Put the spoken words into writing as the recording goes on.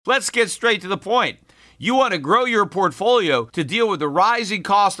Let's get straight to the point. You want to grow your portfolio to deal with the rising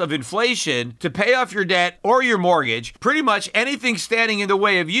cost of inflation, to pay off your debt or your mortgage, pretty much anything standing in the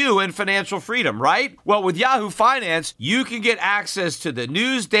way of you and financial freedom, right? Well, with Yahoo Finance, you can get access to the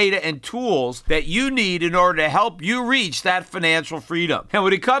news, data, and tools that you need in order to help you reach that financial freedom. And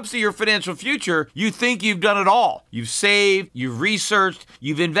when it comes to your financial future, you think you've done it all. You've saved, you've researched,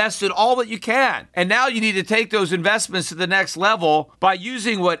 you've invested all that you can. And now you need to take those investments to the next level by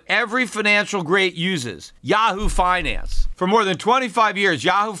using what every financial great uses. Yahoo Finance. For more than 25 years,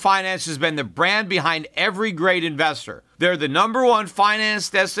 Yahoo Finance has been the brand behind every great investor. They're the #1 finance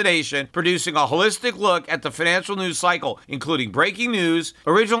destination, producing a holistic look at the financial news cycle, including breaking news,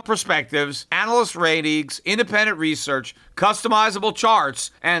 original perspectives, analyst ratings, independent research, customizable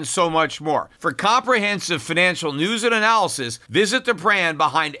charts, and so much more. For comprehensive financial news and analysis, visit the brand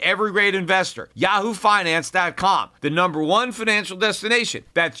behind every great investor, yahoofinance.com, the #1 financial destination.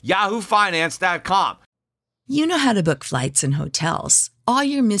 That's yahoofinance.com. You know how to book flights and hotels. All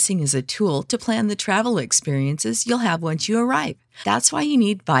you're missing is a tool to plan the travel experiences you'll have once you arrive. That's why you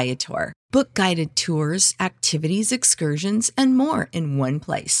need Viator. Book guided tours, activities, excursions, and more in one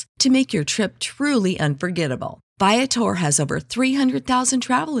place to make your trip truly unforgettable. Viator has over 300,000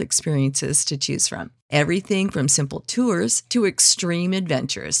 travel experiences to choose from. Everything from simple tours to extreme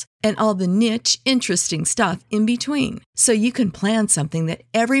adventures and all the niche, interesting stuff in between. So you can plan something that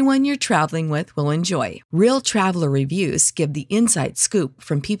everyone you're traveling with will enjoy. Real traveler reviews give the inside scoop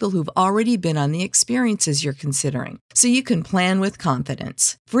from people who've already been on the experiences you're considering. So you can plan with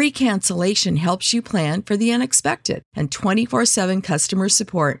confidence. Free cancellation helps you plan for the unexpected. And 24/7 customer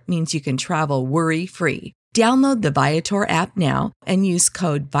support means you can travel worry-free. Download the Viator app now and use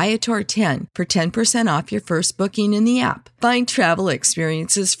code Viator10 for 10% off your first booking in the app. Find travel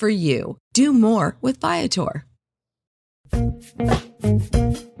experiences for you. Do more with Viator. The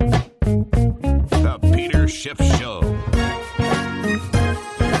Peter Schiff Show.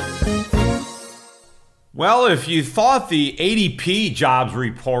 Well, if you thought the ADP jobs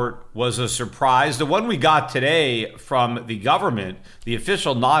report was a surprise, the one we got today from the government, the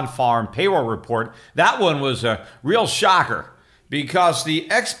official non-farm payroll report, that one was a real shocker because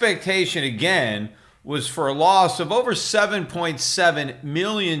the expectation again was for a loss of over 7.7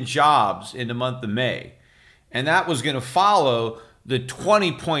 million jobs in the month of May. And that was going to follow the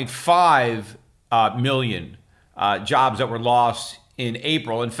 20.5 million jobs that were lost in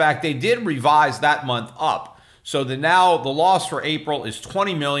April. In fact, they did revise that month up. So now the loss for April is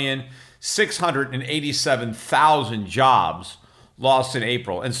 20,687,000 jobs lost in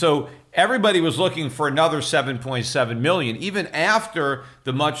April. And so everybody was looking for another 7.7 million, even after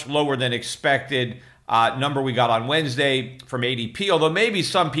the much lower than expected number we got on Wednesday from ADP, although maybe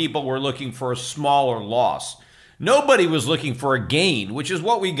some people were looking for a smaller loss. Nobody was looking for a gain, which is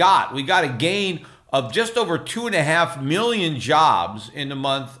what we got. We got a gain of just over 2.5 million jobs in the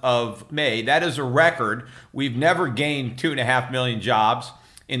month of May. That is a record. We've never gained 2.5 million jobs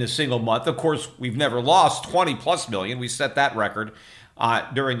in a single month. Of course, we've never lost 20 plus million. We set that record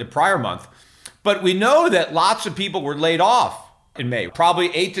during the prior month. But we know that lots of people were laid off in May.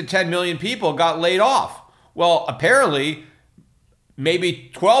 Probably 8 to 10 million people got laid off. Well, apparently,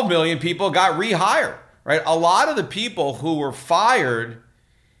 maybe 12 million people got rehired, right? A lot of the people who were fired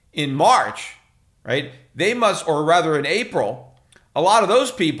in March, right? They must, or rather in April, a lot of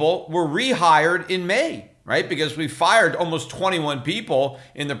those people were rehired in May, right? Because we fired almost 21 people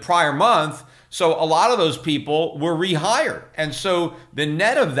in the prior month. So a lot of those people were rehired. And so the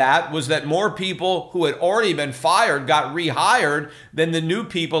net of that was that more people who had already been fired got rehired than the new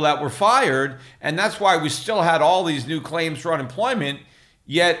people that were fired. And that's why we still had all these new claims for unemployment,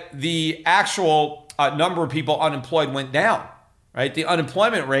 yet the actual number of people unemployed went down, right? The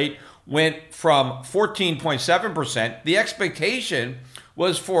unemployment rate went from 14.7%. The expectation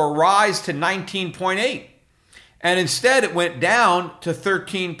was for a rise to 19.8. And instead it went down to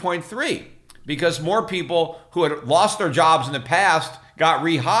 13.3 because more people who had lost their jobs in the past got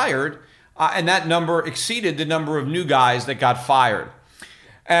rehired, and that number exceeded the number of new guys that got fired.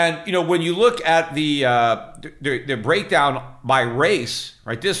 And you know, when you look at the breakdown by race,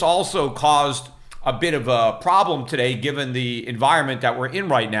 right, this also caused a bit of a problem today given the environment that we're in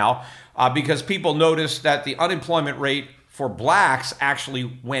right now, because people noticed that the unemployment rate for blacks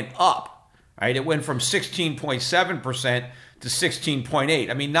actually went up, right? It went from 16.7% to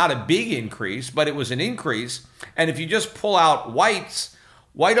 16.8. I mean, not a big increase, but it was an increase. And if you just pull out whites,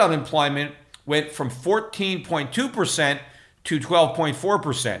 white unemployment went from 14.2% to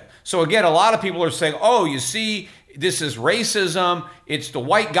 12.4%. So again, a lot of people are saying, oh, you see, this is racism. It's the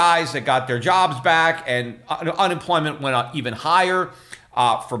white guys that got their jobs back, and unemployment went up even higher.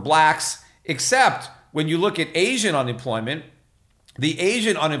 for blacks, except when you look at Asian unemployment, the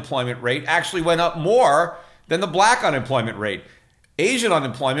Asian unemployment rate actually went up more than the black unemployment rate. Asian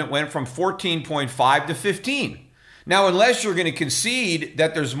unemployment went from 14.5 to 15. Now, unless you're going to concede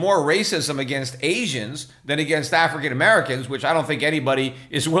that there's more racism against Asians than against African Americans, which I don't think anybody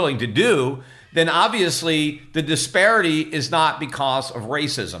is willing to do, then obviously the disparity is not because of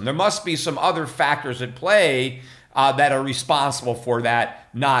racism. There must be some other factors at play that are responsible for that,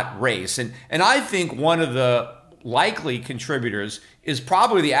 not race. And I think one of the likely contributors is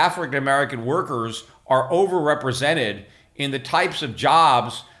probably the African American workers are overrepresented in the types of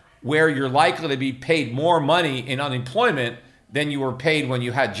jobs where you're likely to be paid more money in unemployment than you were paid when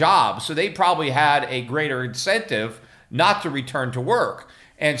you had jobs. So they probably had a greater incentive not to return to work.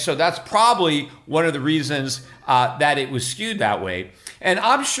 And so that's probably one of the reasons that it was skewed that way. And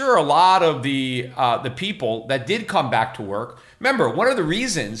I'm sure a lot of the people that did come back to work, remember, one of the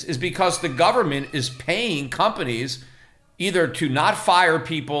reasons is because the government is paying companies either to not fire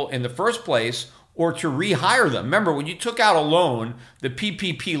people in the first place or to rehire them. Remember, when you took out a loan, the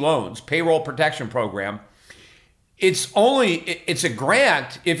PPP loans, Payroll Protection Program, it's a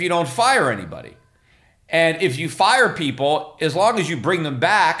grant if you don't fire anybody. And if you fire people, as long as you bring them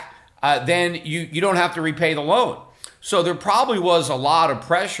back, then you don't have to repay the loan. So there probably was a lot of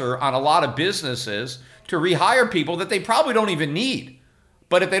pressure on a lot of businesses to rehire people that they probably don't even need.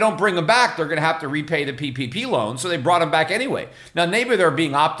 But if they don't bring them back, they're going to have to repay the PPP loan. So they brought them back anyway. Now, maybe they're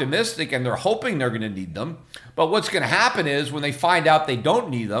being optimistic and they're hoping they're going to need them. But what's going to happen is when they find out they don't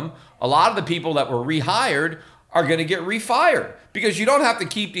need them, a lot of the people that were rehired are going to get refired, because you don't have to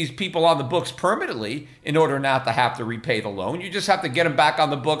keep these people on the books permanently in order not to have to repay the loan. You just have to get them back on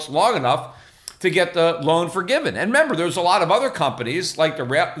the books long enough to get the loan forgiven. And remember, there's a lot of other companies like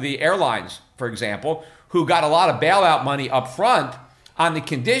the airlines, for example, who got a lot of bailout money up front on the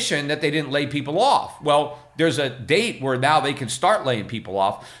condition that they didn't lay people off. Well, there's a date where now they can start laying people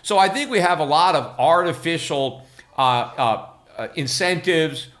off. So I think we have a lot of artificial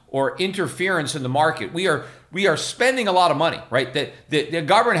incentives or interference in the market. We are spending a lot of money, right? The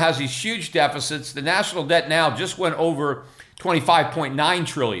government has these huge deficits. The national debt now just went over 25.9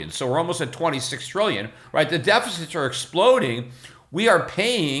 trillion. So we're almost at 26 trillion, right? The deficits are exploding. We are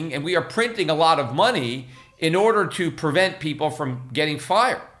paying and we are printing a lot of money in order to prevent people from getting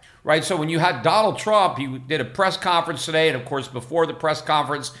fired, right? So when you had Donald Trump, he did a press conference today, and of course before the press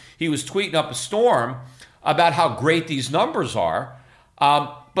conference, he was tweeting up a storm about how great these numbers are.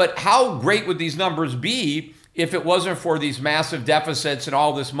 But how great would these numbers be if it wasn't for these massive deficits and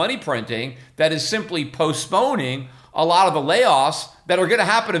all this money printing that is simply postponing a lot of the layoffs that are going to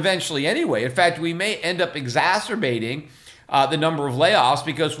happen eventually anyway? In fact, we may end up exacerbating the number of layoffs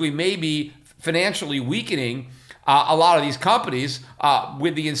because we may be financially weakening a lot of these companies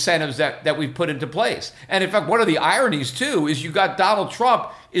with the incentives that we've put into place. And in fact, one of the ironies too is you got Donald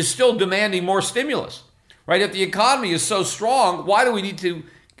Trump is still demanding more stimulus, right? If the economy is so strong, why do we need to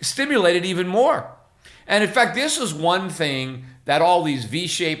stimulate it even more? And in fact, this is one thing that all these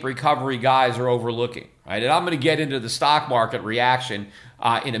V-shaped recovery guys are overlooking, right? And I'm going to get into the stock market reaction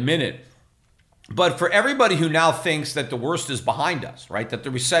in a minute. But for everybody who now thinks that the worst is behind us, right, that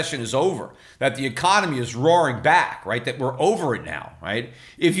the recession is over, that the economy is roaring back, right, that we're over it now, right,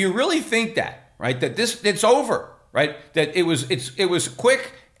 if you really think that, right, that it's over, right, that it was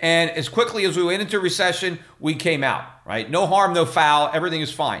quick, and as quickly as we went into recession, we came out, right, no harm, no foul, everything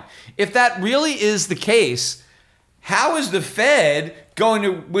is fine. If that really is the case, how is the Fed going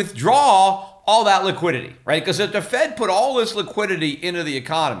to withdraw all that liquidity, right? Because if the Fed put all this liquidity into the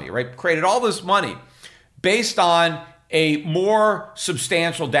economy, right, created all this money based on a more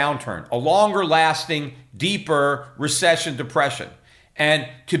substantial downturn, a longer lasting, deeper recession, depression, and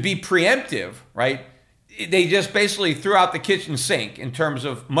to be preemptive, right, they just basically threw out the kitchen sink in terms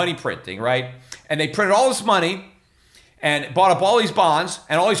of money printing, right? And they printed all this money and bought up all these bonds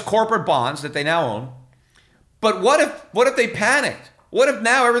and all these corporate bonds that they now own. But what if they panicked? What if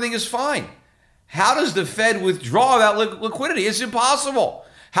now everything is fine? How does the Fed withdraw that liquidity? It's impossible.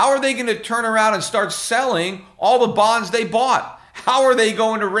 How are they going to turn around and start selling all the bonds they bought? How are they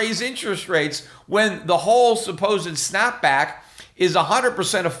going to raise interest rates when the whole supposed snapback is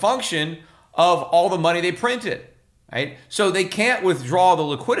 100% a function of all the money they printed, right? So they can't withdraw the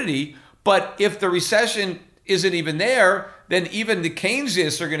liquidity, but if the recession isn't even there, then even the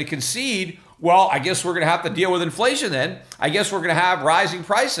Keynesians are going to concede, well, I guess we're going to have to deal with inflation then. I guess we're going to have rising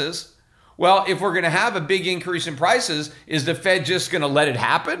prices. Well, if we're going to have a big increase in prices, is the Fed just going to let it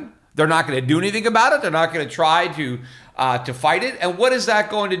happen? They're not going to do anything about it. They're not going to try to fight it. And what is that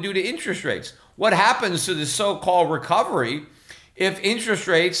going to do to interest rates? What happens to the so-called recovery if interest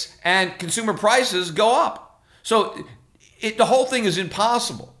rates and consumer prices go up. So the whole thing is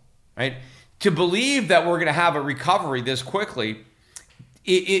impossible, right? To believe that we're going to have a recovery this quickly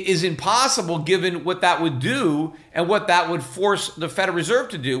it is impossible given what that would do and what that would force the Federal Reserve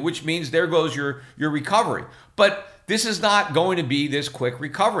to do, which means there goes your recovery. But this is not going to be this quick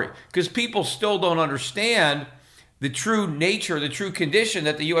recovery because people still don't understand the true nature, the true condition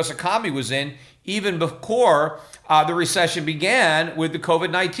that the U.S. economy was in even before the recession began with the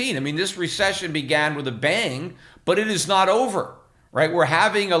COVID-19. I mean, this recession began with a bang, but it is not over, right? We're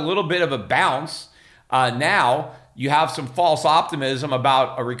having a little bit of a bounce now. You have some false optimism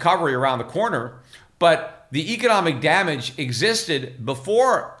about a recovery around the corner, but the economic damage existed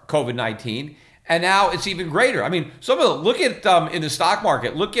before COVID-19, and now it's even greater. I mean, look at in the stock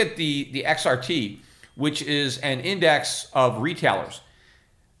market, look at the XRT, which is an index of retailers.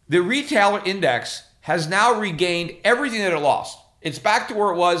 The retailer index has now regained everything that it lost. It's back to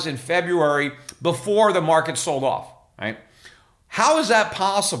where it was in February before the market sold off, right? How is that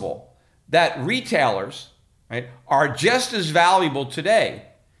possible that retailers, right, are just as valuable today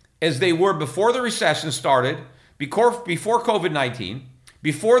as they were before the recession started, before COVID-19,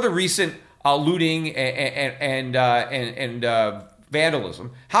 before the recent looting and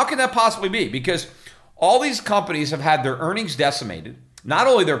vandalism? How can that possibly be? Because all these companies have had their earnings decimated, not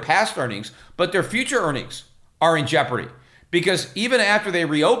only their past earnings, but their future earnings are in jeopardy. Because even after they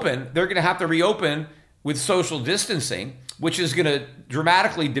reopen, they're going to have to reopen with social distancing, which is going to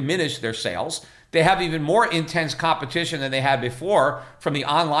dramatically diminish their sales. They have even more intense competition than they had before from the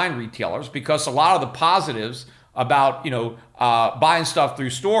online retailers because a lot of the positives about buying stuff through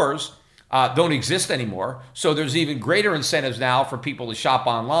stores don't exist anymore. So there's even greater incentives now for people to shop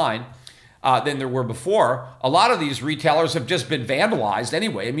online than there were before. A lot of these retailers have just been vandalized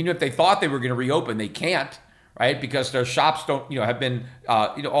anyway. I mean, if they thought they were going to reopen, they can't, right? Because their shops have been,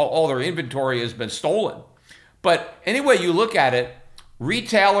 all their inventory has been stolen. But anyway, you look at it,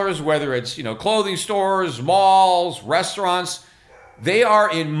 retailers, whether it's, clothing stores, malls, restaurants, they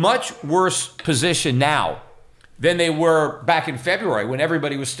are in much worse position now than they were back in February when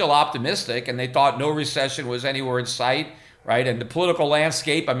everybody was still optimistic and they thought no recession was anywhere in sight, right? And the political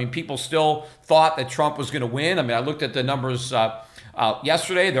landscape, I mean, people still thought that Trump was going to win. I mean, I looked at the numbers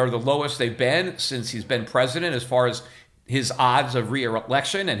yesterday. They're the lowest they've been since he's been president as far as his odds of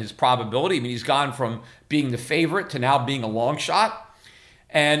re-election and his probability. I mean, he's gone from being the favorite to now being a long shot.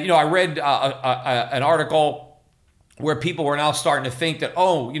 And, I read an article where people were now starting to think that,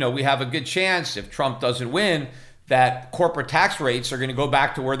 we have a good chance if Trump doesn't win, that corporate tax rates are going to go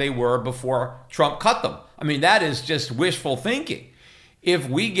back to where they were before Trump cut them. I mean, that is just wishful thinking. If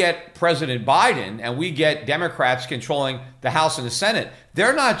we get President Biden and we get Democrats controlling the House and the Senate,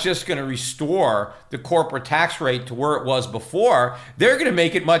 they're not just going to restore the corporate tax rate to where it was before. They're going to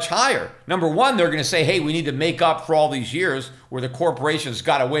make it much higher. Number one, they're going to say, hey, we need to make up for all these years where the corporations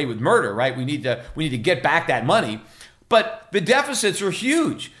got away with murder, right? We need to get back that money. But the deficits are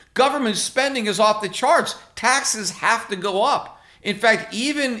huge. Government spending is off the charts. Taxes have to go up. In fact,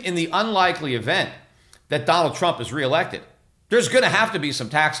 even in the unlikely event that Donald Trump is reelected, there's going to have to be some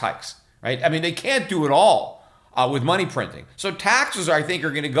tax hikes, right? I mean, they can't do it all with money printing. So taxes, I think,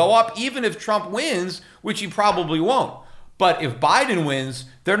 are going to go up even if Trump wins, which he probably won't. But if Biden wins,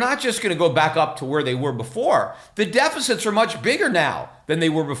 they're not just going to go back up to where they were before. The deficits are much bigger now than they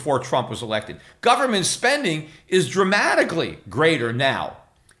were before Trump was elected. Government spending is dramatically greater now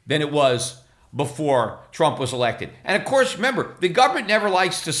than it was before Trump was elected. And of course, remember, the government never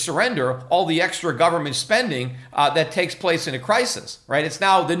likes to surrender all the extra government spending that takes place in a crisis, right? It's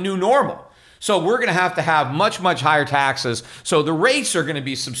now the new normal. So we're going to have much, much higher taxes. So the rates are going to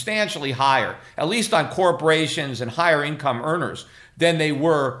be substantially higher, at least on corporations and higher income earners than they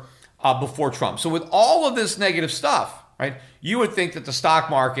were before Trump. So with all of this negative stuff, right, you would think that the stock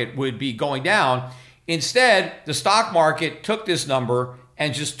market would be going down. Instead, the stock market took this number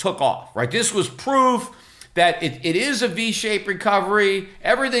and just took off, right? This was proof that it is a V-shaped recovery.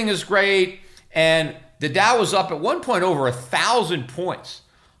 Everything is great. And the Dow was up at one point over 1,000 points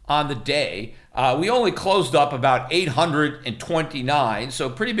on the day. We only closed up about 829, so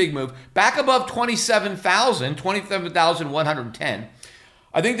pretty big move. Back above 27,110.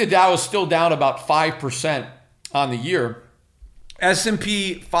 I think the Dow is still down about 5% on the year.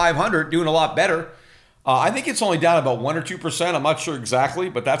 S&P 500 doing a lot better. I think it's only down about 1 or 2%. I'm not sure exactly,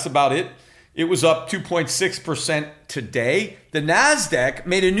 but that's about it. It was up 2.6% today. The NASDAQ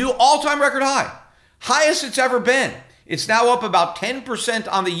made a new all-time record high. Highest it's ever been. It's now up about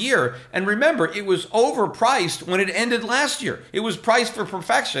 10% on the year. And remember, it was overpriced when it ended last year. It was priced for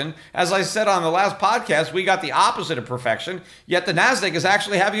perfection. As I said on the last podcast, we got the opposite of perfection, yet the NASDAQ is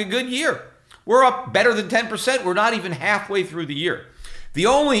actually having a good year. We're up better than 10%. We're not even halfway through the year. The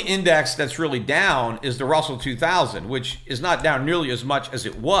only index that's really down is the Russell 2000, which is not down nearly as much as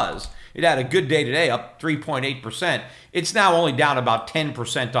it was. It had a good day today, up 3.8%. It's now only down about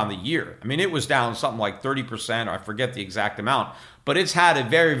 10% on the year. I mean, it was down something like 30%, or I forget the exact amount, but it's had a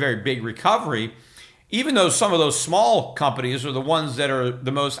very, very big recovery, even though some of those small companies are the ones that are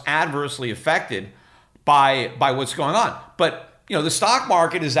the most adversely affected by what's going on. But, the stock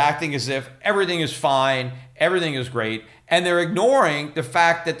market is acting as if everything is fine, everything is great, and they're ignoring the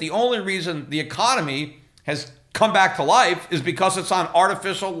fact that the only reason the economy has come back to life is because it's on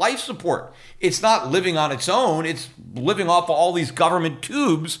artificial life support. It's not living on its own. It's living off of all these government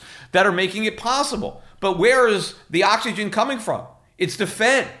tubes that are making it possible. But where is the oxygen coming from? It's the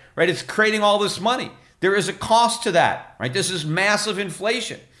Fed, right? It's creating all this money. There is a cost to that, right? This is massive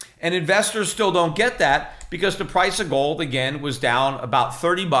inflation. And investors still don't get that because the price of gold, again, was down about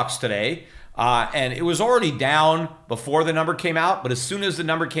 $30 today. And it was already down before the number came out, but as soon as the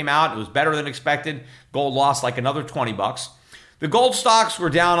number came out, it was better than expected. Gold lost like another $20. The gold stocks were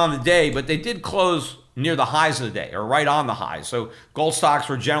down on the day, but they did close near the highs of the day, or right on the highs. So gold stocks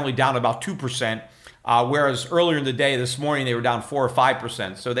were generally down about 2%, whereas earlier in the day, this morning, they were down 4 or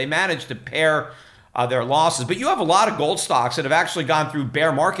 5%. So they managed to pare their losses. But you have a lot of gold stocks that have actually gone through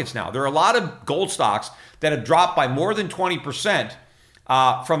bear markets now. There are a lot of gold stocks that have dropped by more than 20%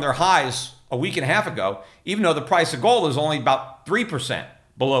 from their highs a week and a half ago, even though the price of gold is only about 3%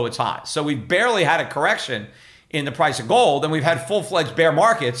 below its highs. So we've barely had a correction in the price of gold, and we've had full-fledged bear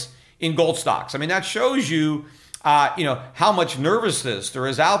markets in gold stocks. I mean, that shows you, how much nervousness there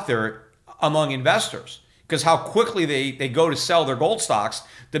is out there among investors, because how quickly they go to sell their gold stocks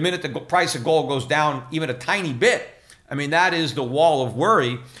the minute the price of gold goes down even a tiny bit. I mean, that is the wall of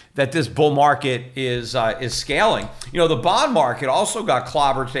worry that this bull market is scaling. The bond market also got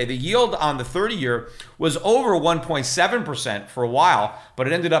clobbered today. The yield on the 30-year was over 1.7% for a while, but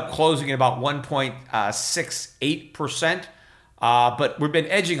it ended up closing at about 1.68%. But we've been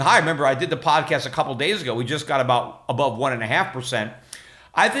edging high. Remember, I did the podcast a couple days ago. We just got about above 1.5%.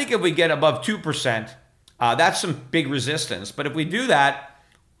 I think if we get above 2%, that's some big resistance. But if we do that,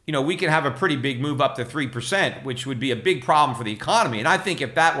 we can have a pretty big move up to 3%, which would be a big problem for the economy. And I think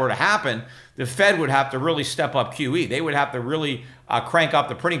if that were to happen, the Fed would have to really step up QE. They would have to really crank up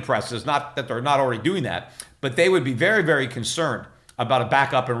the printing presses, not that they're not already doing that, but they would be very, very concerned about a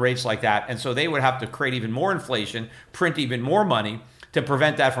backup in rates like that. And so they would have to create even more inflation, print even more money to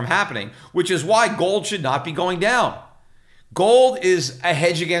prevent that from happening, which is why gold should not be going down. Gold is a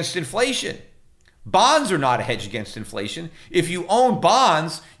hedge against inflation. Bonds are not a hedge against inflation. If you own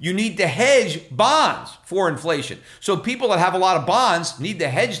bonds, you need to hedge bonds for inflation. So people that have a lot of bonds need to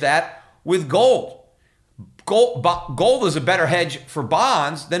hedge that with gold. Gold is a better hedge for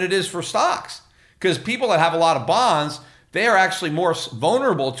bonds than it is for stocks, because people that have a lot of bonds, they are actually more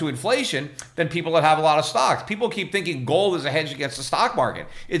vulnerable to inflation than people that have a lot of stocks. People keep thinking gold is a hedge against the stock market.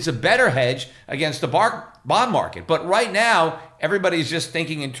 It's a better hedge against the bond market. But right now, everybody's just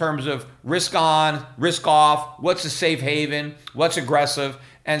thinking in terms of risk on, risk off, what's a safe haven, what's aggressive.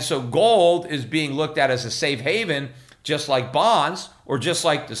 And so gold is being looked at as a safe haven, just like bonds, or just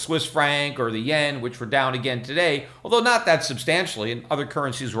like the Swiss franc or the yen, which were down again today, although not that substantially, and other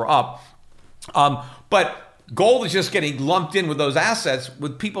currencies were up. But gold is just getting lumped in with those assets,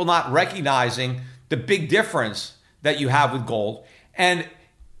 with people not recognizing the big difference that you have with gold. And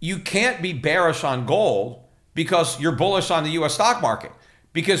you can't be bearish on gold because you're bullish on the U.S. stock market.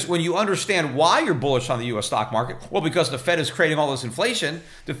 Because when you understand why you're bullish on the U.S. stock market, well, because the Fed is creating all this inflation,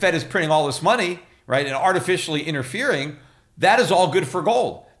 the Fed is printing all this money, right, and artificially interfering, that is all good for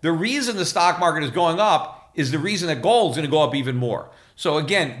gold. The reason the stock market is going up is the reason that gold's going to go up even more. So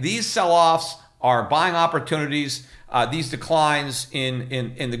again, these sell-offs are buying opportunities. These declines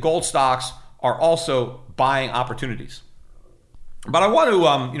in the gold stocks are also buying opportunities. But I want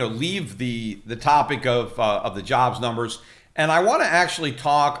to leave the topic of the jobs numbers, and I want to actually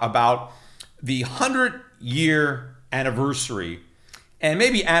talk about the 100-year anniversary. And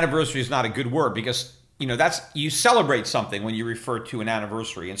maybe anniversary is not a good word, because that's, you celebrate something when you refer to an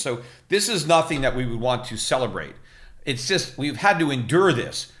anniversary. And so this is nothing that we would want to celebrate. It's just we've had to endure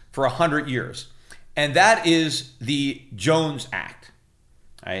this for 100 years. And that is the Jones Act.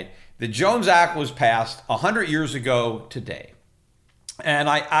 Right? The Jones Act was passed 100 years ago today. And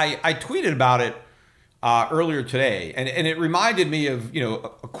I tweeted about it earlier today. And it reminded me of,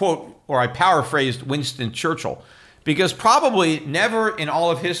 a quote, or I paraphrased Winston Churchill. because probably never in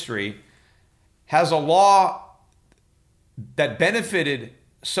all of history has a law that benefited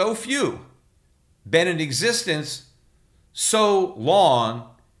so few been in existence so long,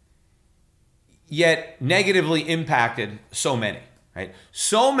 yet negatively impacted so many, right?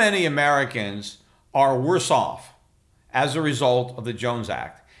 So many Americans are worse off as a result of the Jones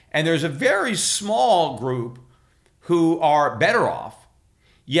Act. And there's a very small group who are better off,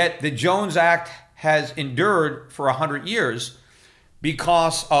 yet the Jones Act has endured for 100 years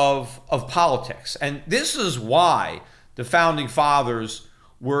because of politics. And this is why the founding fathers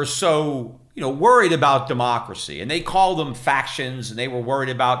were so worried about democracy. And they called them factions, and they were worried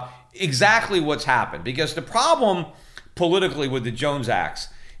about exactly what's happened. Because the problem politically with the Jones Acts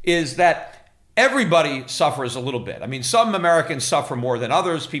is that everybody suffers a little bit. I mean, some Americans suffer more than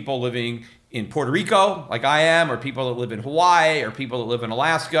others. People living in Puerto Rico, like I am, or people that live in Hawaii, or people that live in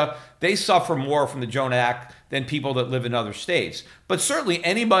Alaska, they suffer more from the Jones Act than people that live in other states. But certainly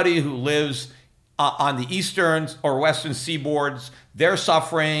anybody who lives on the eastern or western seaboards, they're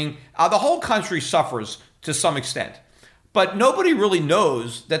suffering. The whole country suffers to some extent. But nobody really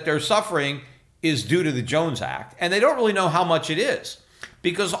knows that their suffering is due to the Jones Act, and they don't really know how much it is.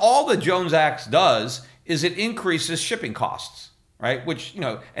 Because all the Jones Act does is it increases shipping costs, right? Which,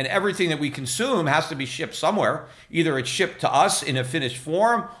 and everything that we consume has to be shipped somewhere. Either it's shipped to us in a finished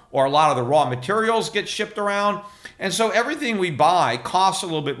form, or a lot of the raw materials get shipped around. And so everything we buy costs a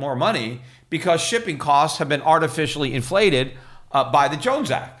little bit more money because shipping costs have been artificially inflated by the Jones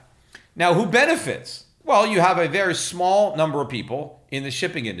Act. Now, who benefits? Well, you have a very small number of people in the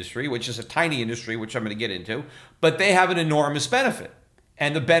shipping industry, which is a tiny industry, which I'm going to get into, but they have an enormous benefit.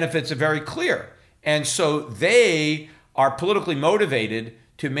 And the benefits are very clear. And so they are politically motivated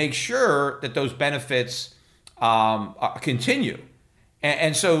to make sure that those benefits continue.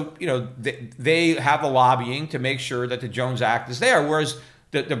 And so, they have the lobbying to make sure that the Jones Act is there. Whereas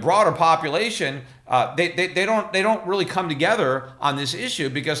the broader population, they don't really come together on this issue,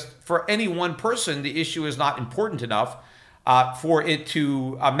 because for any one person, the issue is not important enough for it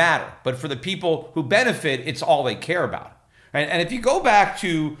to matter. But for the people who benefit, it's all they care about. Right? And if you go back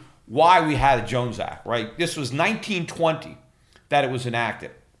to why we had a Jones Act, right? This was 1920 that it was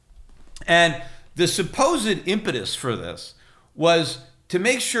enacted. And the supposed impetus for this was to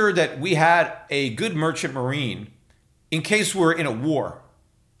make sure that we had a good merchant marine in case we're in a war,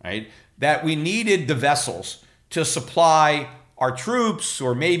 right? That we needed the vessels to supply our troops,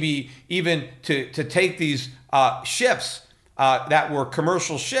 or maybe even to take these ships that were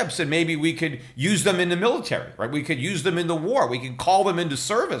commercial ships, and maybe we could use them in the military, right? We could use them in the war. We could call them into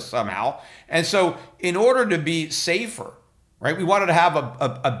service somehow. And so in order to be safer, right, we wanted to have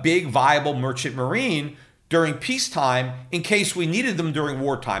a big, viable merchant marine during peacetime in case we needed them during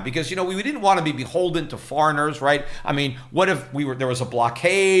wartime. Because, we didn't want to be beholden to foreigners, right? I mean, what if there was a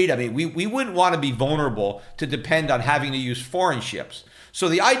blockade? I mean, we wouldn't want to be vulnerable to depend on having to use foreign ships. So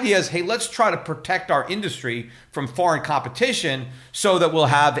the idea is, hey, let's try to protect our industry from foreign competition so that we'll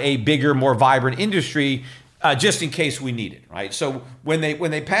have a bigger, more vibrant industry just in case we need it, right? So when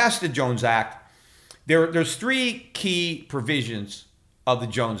they passed the Jones Act, there's three key provisions of the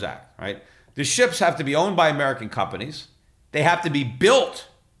Jones Act, right? The ships have to be owned by American companies. They have to be built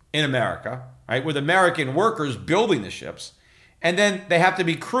in America, right, with American workers building the ships. And then they have to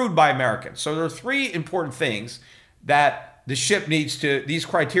be crewed by Americans. So there are three important things that the ship these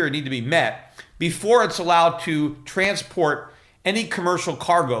criteria need to be met before it's allowed to transport any commercial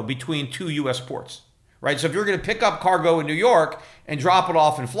cargo between two U.S. ports, right? So if you're going to pick up cargo in New York and drop it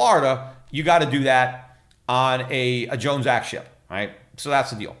off in Florida, you got to do that on a Jones Act ship, right? So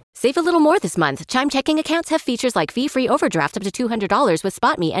that's the deal. Save a little more this month. Chime checking accounts have features like fee-free overdraft up to $200 with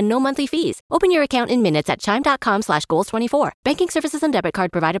SpotMe and no monthly fees. Open your account in minutes at chime.com/goals24. Banking services and debit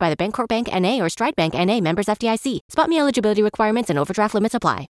card provided by the Bancorp Bank N.A. or Stride Bank N.A. members FDIC. SpotMe eligibility requirements and overdraft limits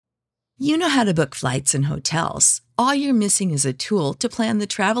apply. You know how to book flights and hotels. All you're missing is a tool to plan the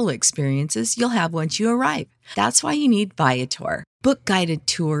travel experiences you'll have once you arrive. That's why you need Viator. Book guided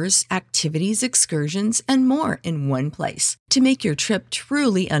tours, activities, excursions, and more in one place to make your trip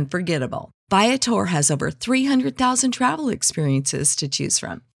truly unforgettable. Viator has over 300,000 travel experiences to choose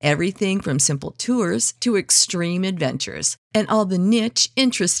from. Everything from simple tours to extreme adventures and all the niche,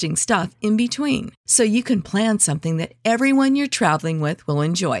 interesting stuff in between. So you can plan something that everyone you're traveling with will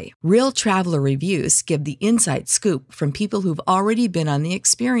enjoy. Real traveler reviews give the inside scoop from people who've already been on the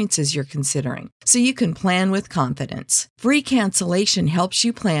experiences you're considering. So you can plan with confidence. Free cancellation helps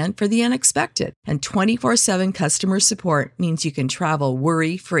you plan for the unexpected. And 24/7 customer support means you can travel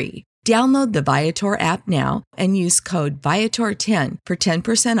worry-free. Download the Viator app now and use code Viator10 for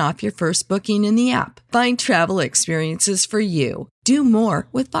 10% off your first booking in the app. Find travel experiences for you. Do more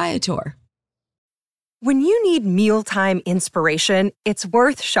with Viator. When you need mealtime inspiration, it's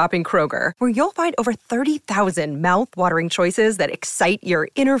worth shopping Kroger, where you'll find over 30,000 mouth-watering choices that excite your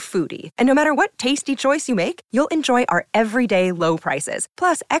inner foodie. And no matter what tasty choice you make, you'll enjoy our everyday low prices,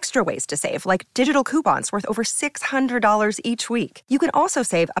 plus extra ways to save, like digital coupons worth over $600 each week. You can also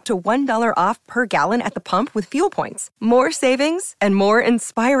save up to $1 off per gallon at the pump with fuel points. More savings and more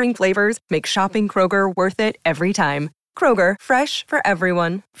inspiring flavors make shopping Kroger worth it every time. Kroger, fresh for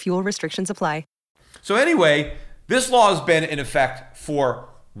everyone. Fuel restrictions apply. So anyway, this law has been in effect for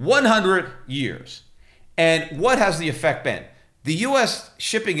 100 years. And what has the effect been? The U.S.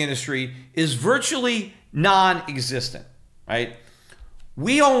 shipping industry is virtually non-existent, right?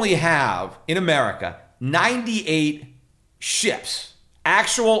 We only have, in America, 98 ships,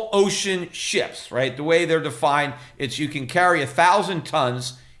 actual ocean ships, right? The way they're defined, it's you can carry 1,000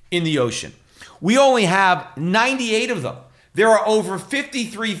 tons in the ocean. We only have 98 of them. There are over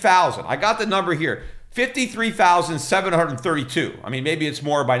 53,000. I got the number here, 53,732. I mean, maybe it's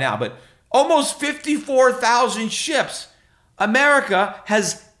more by now, but almost 54,000 ships. America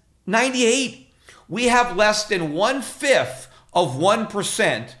has 98. We have less than 1/5 of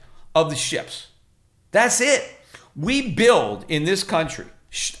 1% of the ships. That's it. We build in this country,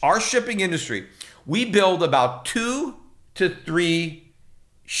 our shipping industry, we build about 2 to 3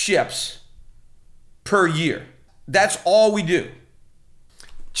 ships per year. That's all we do.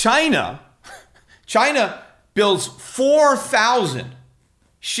 China builds 4,000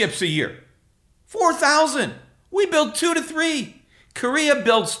 ships a year. 4,000. We build 2 to 3. Korea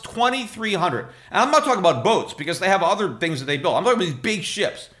builds 2,300. And I'm not talking about boats because they have other things that they build. I'm talking about these big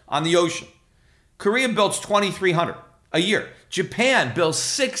ships on the ocean. Korea builds 2,300 a year. Japan builds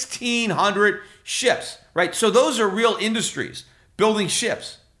 1,600 ships, right? So those are real industries, building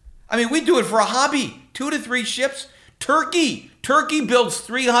ships. I mean, we do it for a hobby. 2 to 3 ships. Turkey builds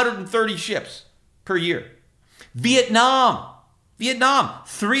 330 ships per year. Vietnam,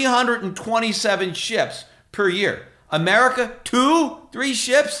 327 ships per year. America, 2-3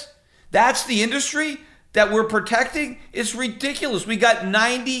 ships. That's the industry that we're protecting. It's ridiculous. We got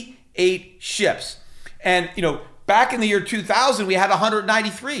 98 ships. And, back in the year 2000, we had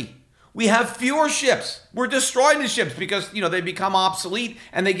 193. We have fewer ships. We're destroying the ships because, they become obsolete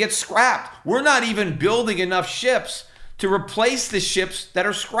and they get scrapped. We're not even building enough ships to replace the ships that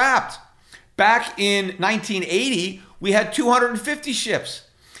are scrapped. Back in 1980, we had 250 ships.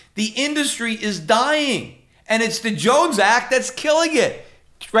 The industry is dying, and it's the Jones Act that's killing it,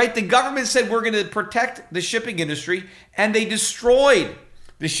 right? The government said we're going to protect the shipping industry, and they destroyed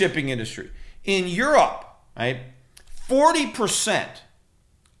the shipping industry. In Europe, right, 40%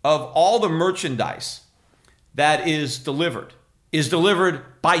 of all the merchandise that is delivered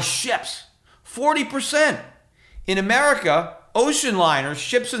by ships. 40%. In America, ocean liners,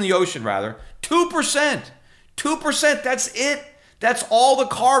 ships in the ocean rather, 2%. 2%, that's it. That's all the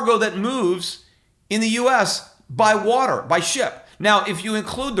cargo that moves in the U.S. by water, by ship. Now, if you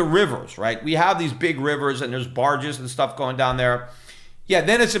include the rivers, right? We have these big rivers and there's barges and stuff going down there. Yeah,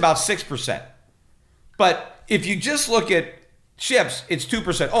 then it's about 6%. But if you just look at ships, it's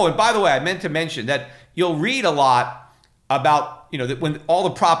 2%. Oh, and by the way, I meant to mention that you'll read a lot about, that when all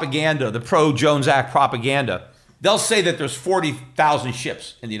the propaganda, the pro-Jones Act propaganda, they'll say that there's 40,000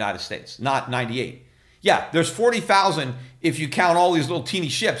 ships in the United States, not 98. Yeah, there's 40,000 if you count all these little teeny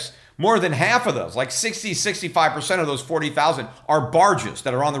ships. More than half of those, like 65% of those 40,000 are barges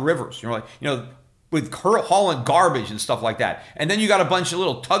that are on the rivers. With hauling garbage and stuff like that. And then you got a bunch of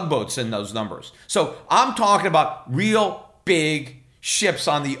little tugboats in those numbers. So I'm talking about real big ships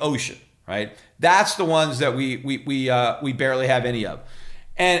on the ocean, right? That's the ones that we barely have any of.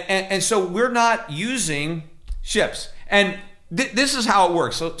 And so we're not using ships. And this is how it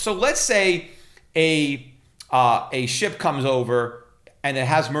works. So let's say a ship comes over and it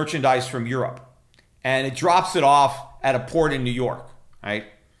has merchandise from Europe and it drops it off at a port in New York, right?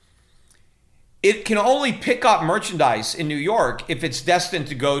 It can only pick up merchandise in New York if it's destined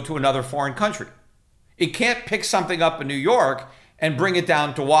to go to another foreign country. It can't pick something up in New York and bring it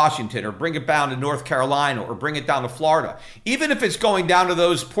down to Washington or bring it down to North Carolina or bring it down to Florida. Even if it's going down to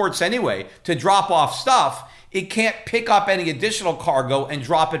those ports anyway to drop off stuff, it can't pick up any additional cargo and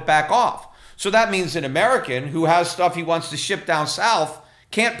drop it back off. So that means an American who has stuff he wants to ship down south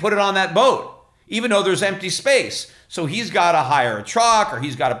can't put it on that boat, even though there's empty space. So he's got to hire a truck or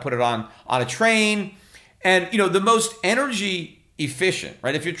he's got to put it on a train. And, the most energy efficient,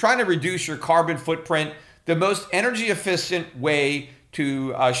 right? If you're trying to reduce your carbon footprint, the most energy efficient way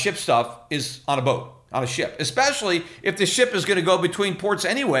to ship stuff is on a boat, on a ship, especially if the ship is going to go between ports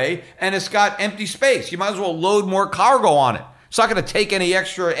anyway and it's got empty space. You might as well load more cargo on it. It's not going to take any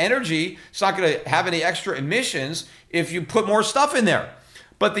extra energy. It's not going to have any extra emissions if you put more stuff in there.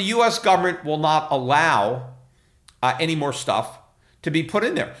 But the U.S. government will not allow any more stuff to be put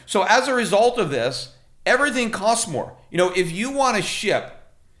in there. So as a result of this, everything costs more. You know, if you want to ship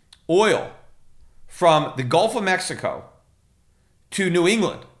oil from the Gulf of Mexico to New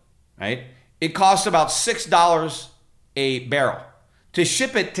England, right, it costs about $6 a barrel. To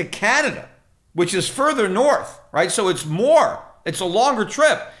ship it to Canada, which is further north, right, so it's more, it's a longer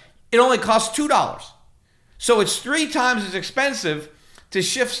trip, it only costs $2. So it's 3 times as expensive to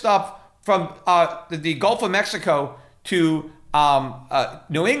ship stuff from the Gulf of Mexico to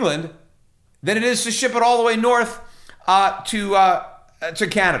New England than it is to ship it all the way north to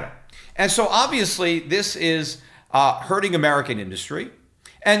Canada. And so obviously this is hurting American industry.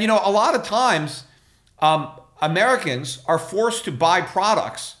 And, you know, a lot of times Americans are forced to buy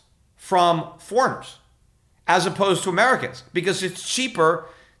products from foreigners as opposed to Americans because it's cheaper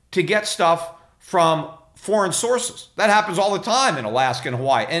to get stuff from foreign sources. That happens all the time in Alaska and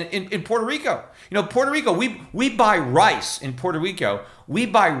Hawaii and in Puerto Rico. You know, Puerto Rico, we buy rice in Puerto Rico. We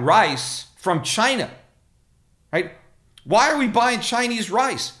buy rice from China, right? Why are we buying Chinese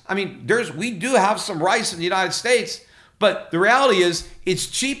rice? I mean, we do have some rice in the United States, but the reality is it's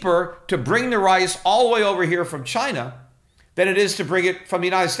cheaper to bring the rice all the way over here from China than it is to bring it from the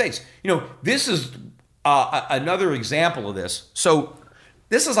United States. You know, this is another example of this. So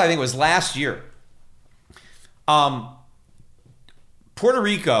this is, I think it was last year. Puerto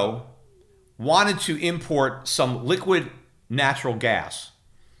Rico wanted to import some liquid natural gas.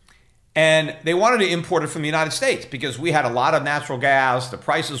 And they wanted to import it from the United States because we had a lot of natural gas, the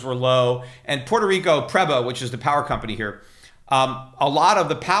prices were low, and Puerto Rico, PREBA, which is the power company here, a lot of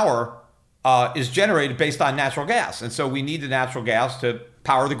the power is generated based on natural gas. And so we need the natural gas to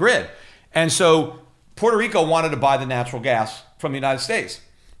power the grid. And so Puerto Rico wanted to buy the natural gas from the United States.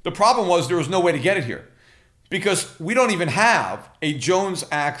 The problem was there was no way to get it here because we don't even have a Jones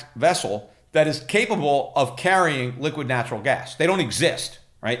Act vessel that is capable of carrying liquid natural gas. They don't exist.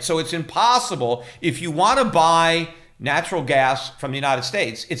 Right? So it's impossible, if you want to buy natural gas from the United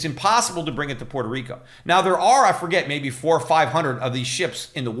States, it's impossible to bring it to Puerto Rico. Now there are, I forget, maybe 400 or 500 of these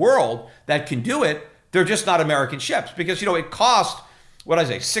ships in the world that can do it. They're just not American ships because, you know, it costs, what did I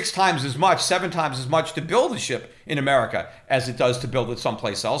say, 6 times as much, 7 times as much to build a ship in America as it does to build it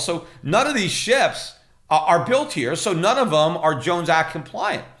someplace else. So none of these ships are built here. So none of them are Jones Act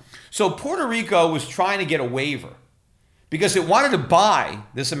compliant. So Puerto Rico was trying to get a waiver because it wanted to buy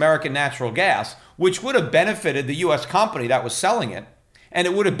this American natural gas, which would have benefited the U.S. company that was selling it, and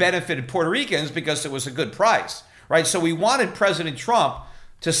it would have benefited Puerto Ricans because it was a good price, right? So we wanted President Trump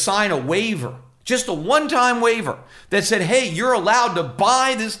to sign a waiver, just a one-time waiver that said, hey, you're allowed to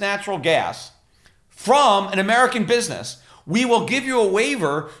buy this natural gas from an American business. We will give you a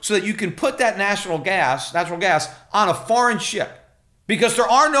waiver so that you can put that natural gas on a foreign ship because there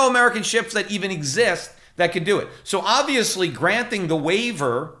are no American ships that even exist that could do it. So obviously granting the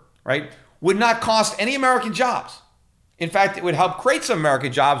waiver, right, would not cost any American jobs. In fact, it would help create some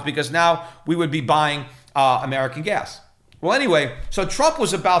American jobs because now we would be buying American gas. Well, anyway, so Trump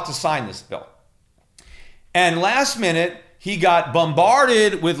was about to sign this bill. And last minute, he got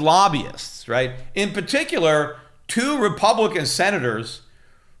bombarded with lobbyists, right? In particular, 2 Republican senators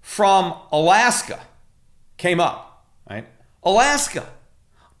from Alaska came up, right? Alaska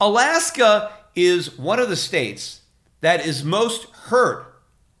is one of the states that is most hurt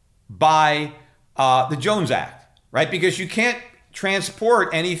by the Jones Act, right? Because you can't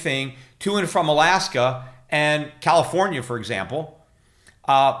transport anything to and from Alaska and California, for example,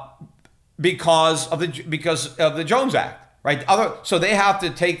 because of the Jones Act, right? So they have to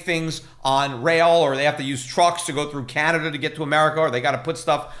take things on rail, or they have to use trucks to go through Canada to get to America, or they got to put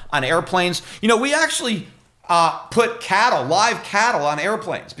stuff on airplanes. You know, we actually put live cattle on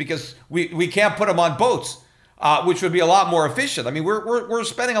airplanes because we can't put them on boats, which would be a lot more efficient. I mean, we're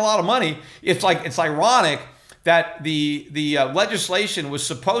spending a lot of money. It's ironic that the legislation was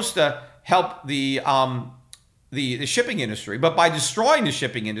supposed to help the shipping industry, but by destroying the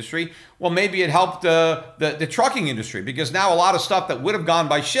shipping industry, well, maybe it helped the trucking industry because now a lot of stuff that would have gone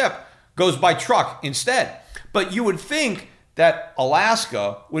by ship goes by truck instead. But you would think that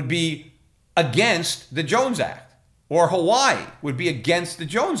Alaska would be against the Jones Act, or Hawaii would be against the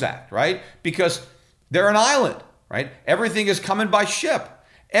Jones Act, right? Because they're an island, right? Everything is coming by ship.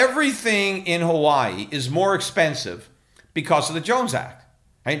 Everything in Hawaii is more expensive because of the Jones Act,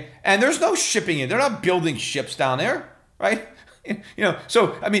 right? And there's no shipping in. They're not building ships down there, right?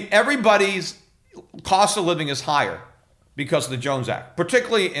 So, I mean, everybody's cost of living is higher because of the Jones Act,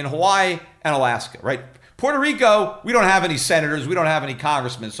 particularly in Hawaii and Alaska, right? Puerto Rico, we don't have any senators, we don't have any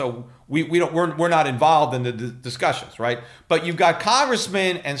congressmen, so we're not involved in the discussions, right? But you've got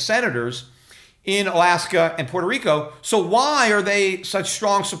congressmen and senators in Alaska and Puerto Rico. So why are they such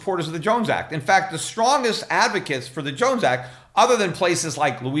strong supporters of the Jones Act? In fact, the strongest advocates for the Jones Act, other than places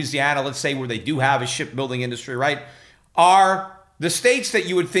like Louisiana, let's say, where they do have a shipbuilding industry, right, are the states that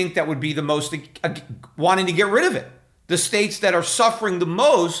you would think that would be the most wanting to get rid of it. The states that are suffering the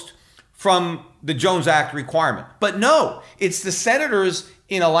most from the Jones Act requirement. But no, it's the senators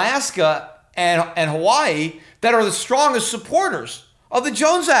in Alaska and Hawaii that are the strongest supporters of the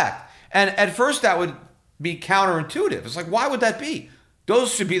Jones Act. And at first that would be counterintuitive. It's like, why would that be?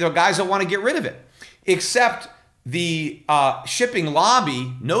 Those should be the guys that want to get rid of it. Except the shipping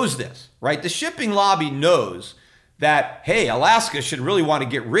lobby knows this, right? The shipping lobby knows that, hey, Alaska should really want to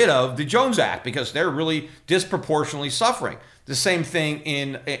get rid of the Jones Act because they're really disproportionately suffering. The same thing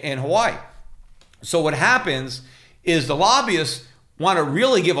in Hawaii. So what happens is the lobbyists want to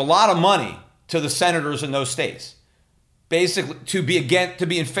really give a lot of money to the senators in those states, basically to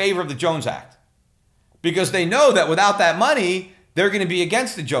be in favor of the Jones Act, because they know that without that money, they're going to be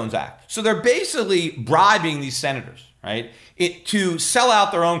against the Jones Act. So they're basically bribing these senators, right, to sell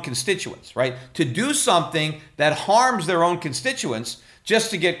out their own constituents, right, to do something that harms their own constituents just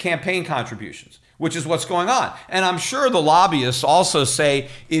to get campaign contributions, which is what's going on. And I'm sure the lobbyists also say,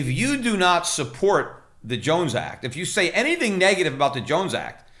 if you do not support the Jones Act, if you say anything negative about the Jones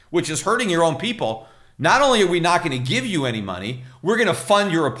Act, which is hurting your own people, not only are we not going to give you any money, we're going to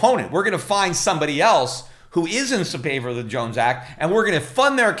fund your opponent. We're going to find somebody else who is in favor of the Jones Act, and we're going to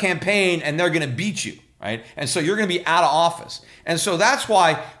fund their campaign, and they're going to beat you, right? And so you're going to be out of office. And so that's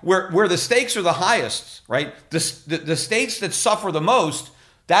why where the stakes are the highest, right? The states that suffer the most,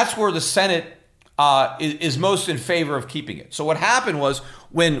 that's where the Senate is most in favor of keeping it. So what happened was,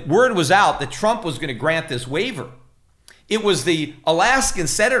 when word was out that Trump was going to grant this waiver, it was the Alaskan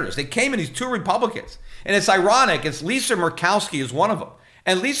senators. They came in, these two Republicans. And it's ironic, it's Lisa Murkowski is one of them.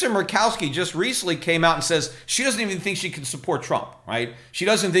 And Lisa Murkowski just recently came out and says she doesn't even think she can support Trump, right? She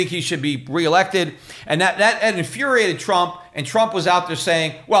doesn't think he should be reelected. And that infuriated Trump. And Trump was out there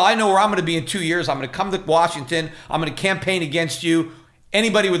saying, well, I know where I'm going to be in 2 years. I'm going to come to Washington. I'm going to campaign against you.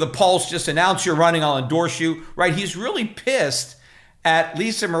 Anybody with a pulse, just announce you're running. I'll endorse you, right? He's really pissed at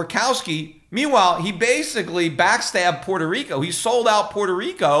Lisa Murkowski. Meanwhile, he basically backstabbed Puerto Rico. He sold out Puerto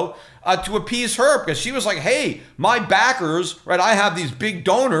Rico to appease her, because she was like, hey, my backers, right? I have these big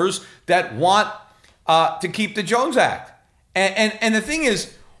donors that want to keep the Jones Act. And the thing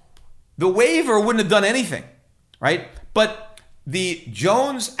is, the waiver wouldn't have done anything, right? But the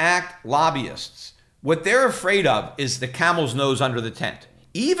Jones Act lobbyists, what they're afraid of is the camel's nose under the tent.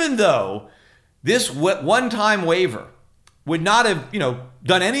 Even though this one-time waiver would not have,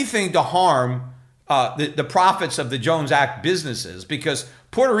 done anything to harm the profits of the Jones Act businesses, because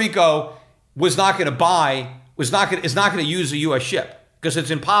Puerto Rico is not going to use a U.S. ship, because it's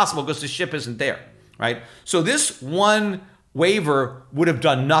impossible, because the ship isn't there, right? So this one waiver would have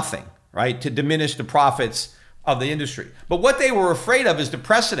done nothing, right, to diminish the profits of the industry. But what they were afraid of is the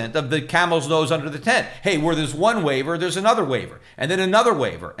precedent of the camel's nose under the tent. Hey, where there's one waiver, there's another waiver, and then another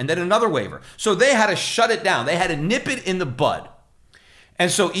waiver, and then another waiver. So they had to shut it down. They had to nip it in the bud. And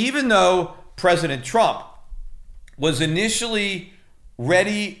so even though President Trump was initially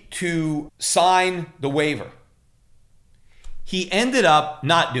ready to sign the waiver, he ended up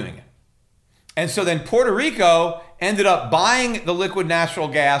not doing it. And so then Puerto Rico ended up buying the liquid natural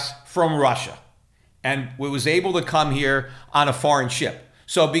gas from Russia, and it was able to come here on a foreign ship.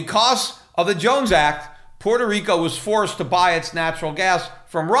 So because of the Jones Act, Puerto Rico was forced to buy its natural gas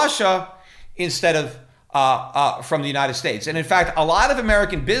from Russia instead of from the United States. And in fact, a lot of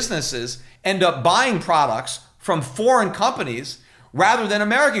American businesses end up buying products from foreign companies rather than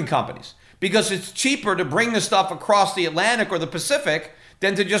American companies, because it's cheaper to bring the stuff across the Atlantic or the Pacific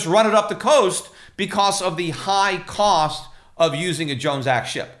than to just run it up the coast, because of the high cost of using a Jones Act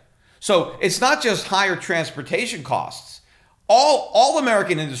ship. So it's not just higher transportation costs. All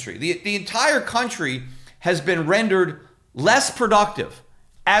American industry, the entire country has been rendered less productive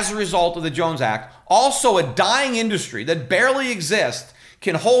as a result of the Jones Act. Also, a dying industry that barely exists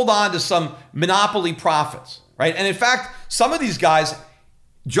can hold on to some monopoly profits, right? And in fact, some of these guys,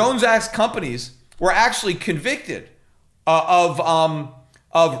 Jones Act companies, were actually convicted of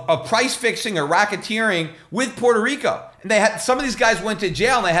of price fixing or racketeering with Puerto Rico. And they had some of these guys went to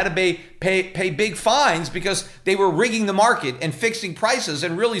jail and they had to pay big fines because they were rigging the market and fixing prices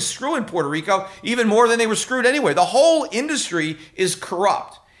and really screwing Puerto Rico even more than they were screwed anyway. The whole industry is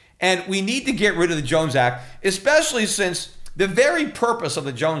corrupt. And we need to get rid of the Jones Act, especially since the very purpose of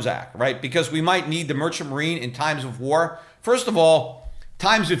the Jones Act, right? Because we might need the merchant marine in times of war. First of all,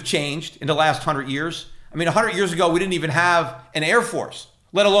 times have changed in the last 100 years. I mean, 100 years ago, we didn't even have an Air Force,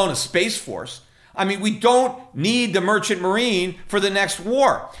 let alone a Space Force. I mean, we don't need the merchant marine for the next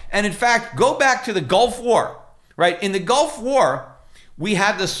war. And in fact, go back to the Gulf War, right? In the Gulf War, we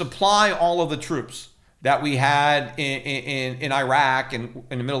had to supply all of the troops that we had in Iraq and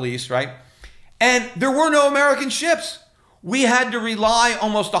in the Middle East, right? And there were no American ships. We had to rely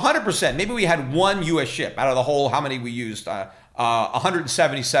almost 100%. Maybe we had one U.S. ship out of the whole, how many we used?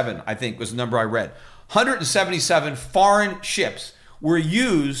 177, I think, was the number I read. 177 foreign ships were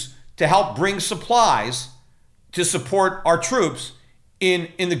used to help bring supplies to support our troops in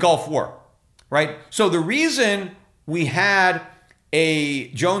the Gulf War, right? So the reason we had a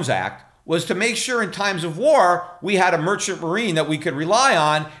Jones Act was to make sure in times of war, we had a merchant marine that we could rely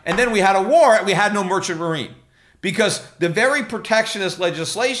on. And then we had a war, and we had no merchant marine. Because the very protectionist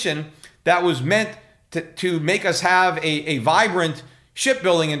legislation that was meant to make us have a vibrant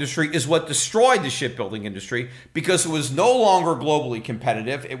shipbuilding industry is what destroyed the shipbuilding industry, because it was no longer globally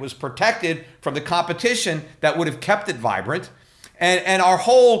competitive. It was protected from the competition that would have kept it vibrant. And our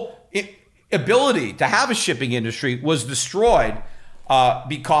whole ability to have a shipping industry was destroyed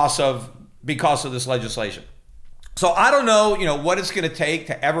because of this legislation. So I don't know, what it's going to take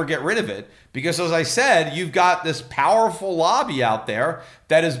to ever get rid of it, because as I said, you've got this powerful lobby out there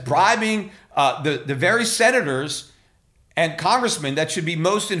that is bribing the very senators and congressmen that should be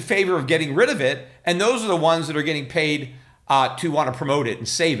most in favor of getting rid of it, and those are the ones that are getting paid to want to promote it and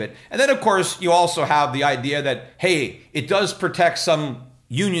save it. And then, of course, you also have the idea that, hey, it does protect some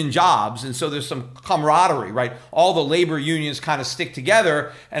union jobs, and so there's some camaraderie, right? All the labor unions kind of stick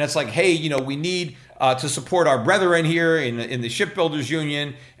together, and it's like, hey, we need to support our brethren here in the shipbuilders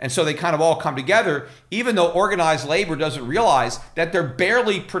union, and so they kind of all come together, even though organized labor doesn't realize that they're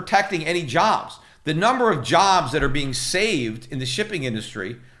barely protecting any jobs. The number of jobs that are being saved in the shipping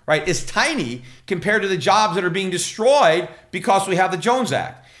industry, right, is tiny compared to the jobs that are being destroyed because we have the Jones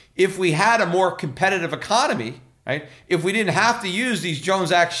Act. If we had a more competitive economy, right, if we didn't have to use these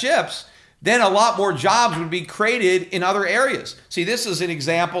Jones Act ships, then a lot more jobs would be created in other areas. See, this is an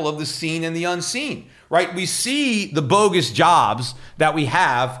example of the seen and the unseen, right? We see the bogus jobs that we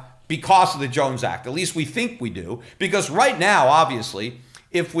have because of the Jones Act. At least we think we do. Because right now, obviously,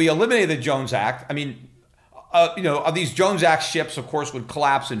 if we eliminate the Jones Act, I mean, these Jones Act ships, of course, would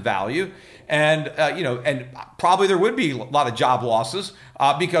collapse in value. And, and probably there would be a lot of job losses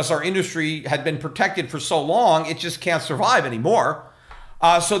because our industry had been protected for so long, it just can't survive anymore.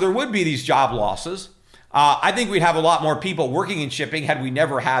 So there would be these job losses. I think we'd have a lot more people working in shipping had we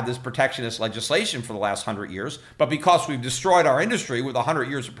never had this protectionist legislation for the last 100 years. But because we've destroyed our industry with 100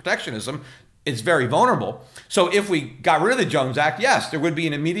 years of protectionism, it's very vulnerable. So if we got rid of the Jones Act, yes, there would be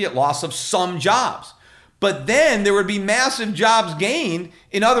an immediate loss of some jobs. But then there would be massive jobs gained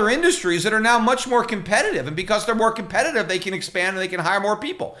in other industries that are now much more competitive. And because they're more competitive, they can expand and they can hire more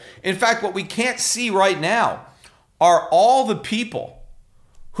people. In fact, what we can't see right now are all the people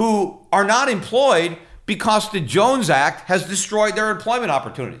who are not employed because the Jones Act has destroyed their employment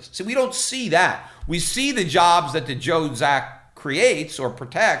opportunities. See, we don't see that. We see the jobs that the Jones Act creates or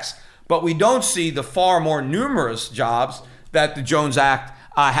protects, but we don't see the far more numerous jobs that the Jones Act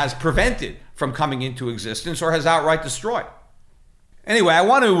has prevented from coming into existence or has outright destroyed. Anyway, I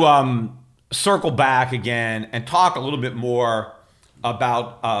want to circle back again and talk a little bit more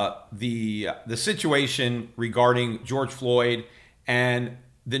about the situation regarding George Floyd and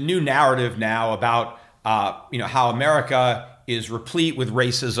the new narrative now about how America is replete with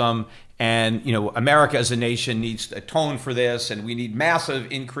racism, and America as a nation needs to atone for this, and we need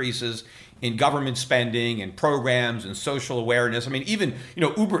massive increases in government spending and programs and social awareness. I mean, even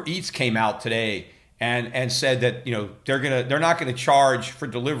Uber Eats came out today and said that they're not gonna charge for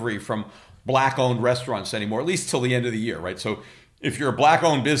delivery from black-owned restaurants anymore, at least till the end of the year, right? So if you're a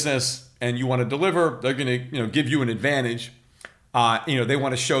black-owned business and you want to deliver, they're gonna give you an advantage. They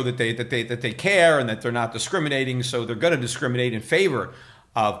want to show that they care and that they're not discriminating, so they're going to discriminate in favor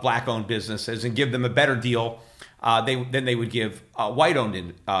of black-owned businesses and give them a better deal than they would give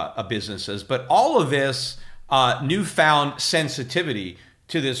white-owned businesses. But all of this newfound sensitivity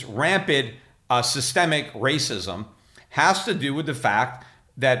to this rampant systemic racism has to do with the fact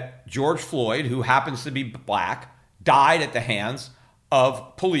that George Floyd, who happens to be black, died at the hands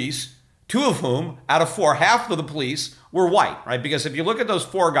of police, two of whom, out of four, half of the police were white, right? Because if you look at those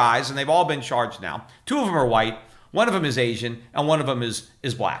four guys, and they've all been charged now, two of them are white, one of them is Asian, and one of them is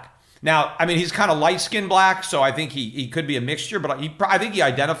black. Now, I mean, he's kind of light-skinned black, so I think he could be a mixture, but I think he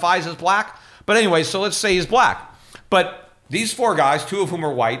identifies as black. But anyway, so let's say he's black. But these four guys, two of whom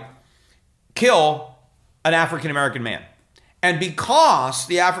are white, kill an African-American man. And because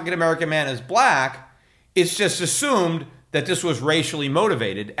the African-American man is black, it's just assumed that this was racially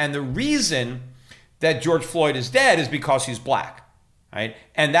motivated. And the reason that George Floyd is dead is because he's black, right?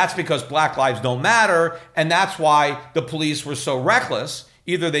 And that's because black lives don't matter. And that's why the police were so reckless.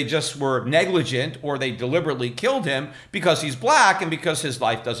 Either they just were negligent or they deliberately killed him because he's black and because his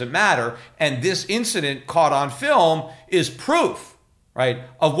life doesn't matter. And this incident caught on film is proof, right,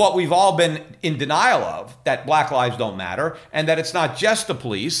 of what we've all been in denial of, that black lives don't matter and that it's not just the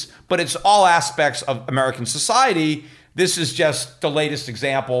police, but it's all aspects of American society. This is just the latest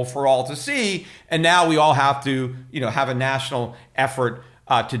example for all to see. And now we all have to, have a national effort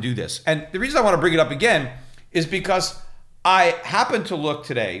to do this. And the reason I want to bring it up again is because I happened to look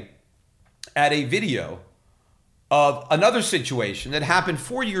today at a video of another situation that happened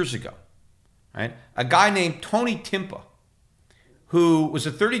 4 years ago, right? A guy named Tony Timpa, who was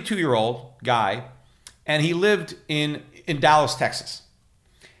a 32-year-old guy, and he lived in Dallas, Texas.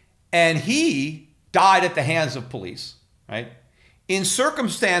 And he died at the hands of police, right? In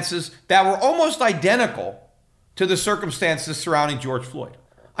circumstances that were almost identical to the circumstances surrounding George Floyd.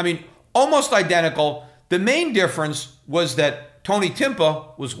 I mean, almost identical. The main difference was that Tony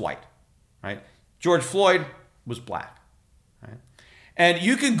Timpa was white, right? George Floyd was black, right? And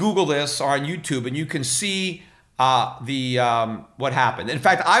you can Google this on YouTube and you can see what happened. In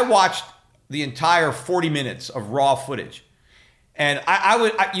fact, I watched the entire 40 minutes of raw footage. And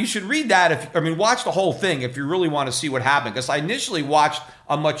you should read that. Watch the whole thing if you really want to see what happened. Because I initially watched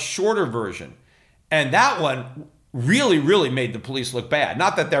a much shorter version. And that one really, really made the police look bad.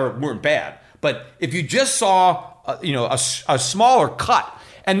 Not that they weren't bad. But if you just saw, a smaller cut,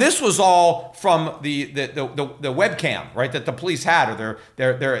 and this was all from the webcam, right, that the police had, or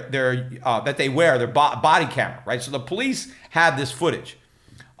that they wear, their body camera, right. So the police had this footage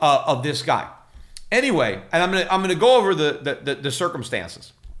of this guy. Anyway, and I'm gonna go over the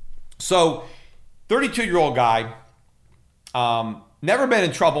circumstances. So, 32-year-old guy, never been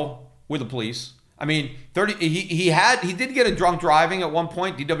in trouble with the police. I mean, he did get a drunk driving at one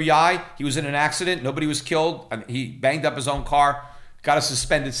point, DWI. He was in an accident. Nobody was killed. I mean, he banged up his own car, got a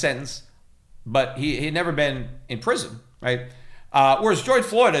suspended sentence, but he had never been in prison, right? Whereas George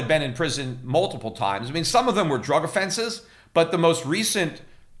Floyd had been in prison multiple times. I mean, some of them were drug offenses, but the most recent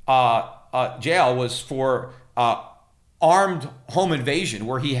jail was for armed home invasion,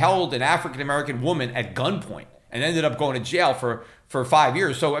 where he held an African-American woman at gunpoint and ended up going to jail for 5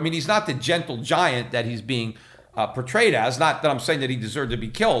 years. So, I mean, he's not the gentle giant that he's being portrayed as. Not that I'm saying that he deserved to be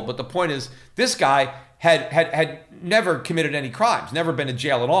killed, but the point is this guy had never committed any crimes, never been to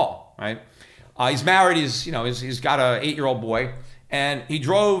jail at all, right? He's married, he's got an 8-year-old boy, and he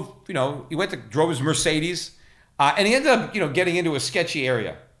drove, drove his Mercedes, and he ended up, getting into a sketchy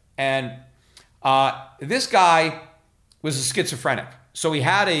area. And this guy was a schizophrenic. So he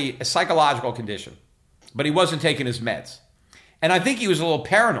had a psychological condition, but he wasn't taking his meds. And I think he was a little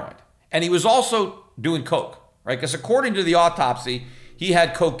paranoid. And he was also doing coke, right? Because according to the autopsy, he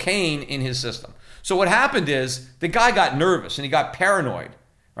had cocaine in his system. So what happened is the guy got nervous and he got paranoid,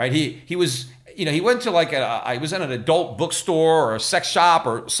 right? He was, he went to he was in an adult bookstore or a sex shop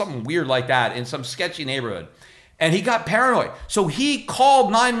or something weird like that in some sketchy neighborhood. And he got paranoid. So he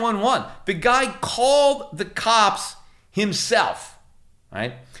called 911. The guy called the cops himself,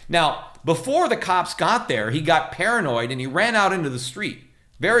 right? Now, before the cops got there, he got paranoid and he ran out into the street,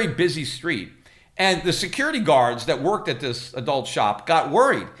 very busy street. And the security guards that worked at this adult shop got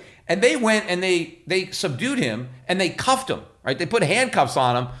worried. And they went and they subdued him and they cuffed him, right? They put handcuffs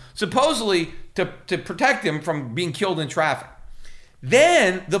on him, supposedly to protect him from being killed in traffic.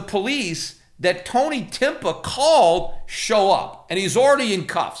 Then the police that Tony Timpa called show up, and he's already in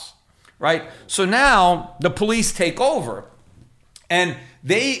cuffs, right? So now the police take over, and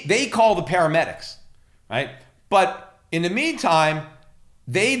they call the paramedics, right? But in the meantime,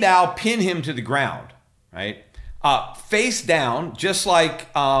 they now pin him to the ground, right? Face down, just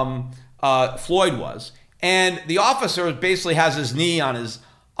like Floyd was, and the officer basically has his knee on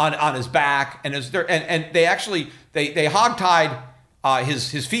his back, and they actually they hogtied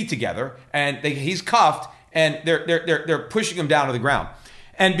his feet together, and he's cuffed, and they're pushing him down to the ground.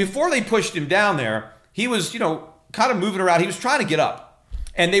 And before they pushed him down there, he was kind of moving around. He was trying to get up,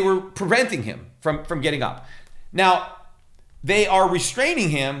 and they were preventing him from getting up. Now, they are restraining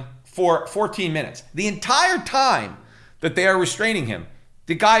him for 14 minutes. The entire time that they are restraining him,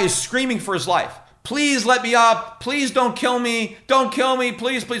 the guy is screaming for his life. Please let me up. Please don't kill me. Don't kill me.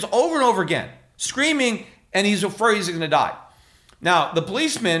 Please, please. Over and over again. Screaming, and he's afraid he's going to die. Now, the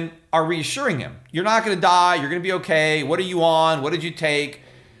policemen are reassuring him. You're not going to die. You're going to be okay. What are you on? What did you take?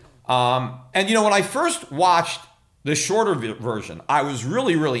 And, you know, when I first watched the shorter version, I was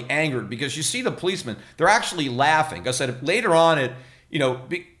really, really angered because you see the policemen, they're actually laughing. I said later on,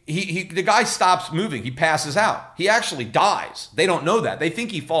 the guy stops moving. He passes out. He actually dies. They don't know that. They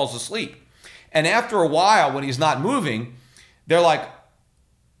think he falls asleep. And after a while, when he's not moving, they're like,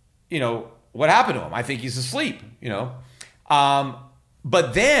 you know, what happened to him? I think he's asleep, you know.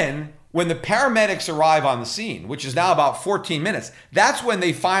 But then when the paramedics arrive on the scene, which is now about 14 minutes, that's when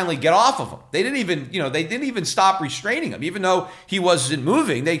they finally get off of him. They didn't even stop restraining him. Even though he wasn't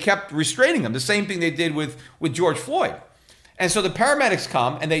moving, they kept restraining him. The same thing they did with George Floyd. And so the paramedics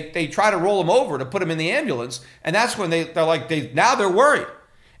come and they try to roll him over to put him in the ambulance. And that's when now they're worried.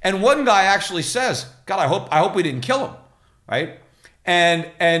 And one guy actually says, God, I hope we didn't kill him. Right.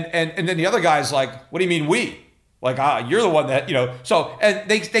 And then the other guy's like, what do you mean we? Like, you're the one that, you know. So, and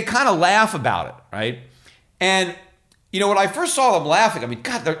they kind of laugh about it, right? And, you know, when I first saw them laughing, I mean,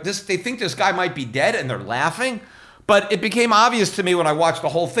 God, they think this guy might be dead and they're laughing. But it became obvious to me when I watched the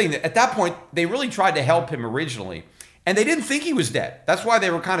whole thing that at that point, they really tried to help him originally. And they didn't think he was dead. That's why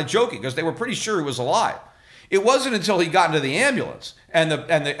they were kind of joking, because they were pretty sure he was alive. It wasn't until he got into the ambulance and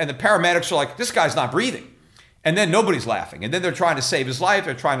the paramedics are like, this guy's not breathing. And then nobody's laughing. And then they're trying to save his life.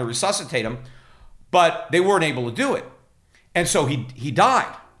 They're trying to resuscitate him. But they weren't able to do it. And so he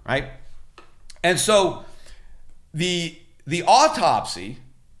died, right? And so the autopsy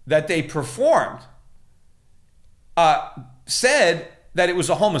that they performed said that it was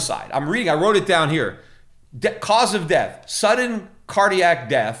a homicide. I wrote it down here. Cause of death, sudden cardiac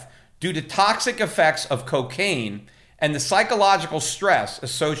death due to toxic effects of cocaine and the psychological stress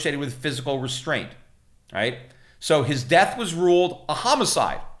associated with physical restraint, right? So his death was ruled a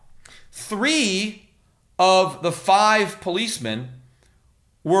homicide. 3 of the 5 policemen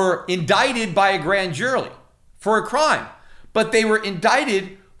were indicted by a grand jury for a crime, but they were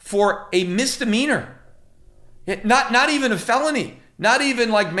indicted for a misdemeanor, not even a felony, not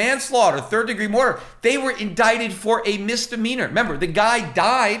even like manslaughter, 3rd-degree murder. They were indicted for a misdemeanor. Remember, the guy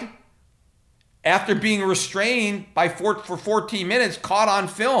died after being restrained for 14 minutes, caught on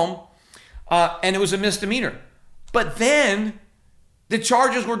film, and it was a misdemeanor. But then the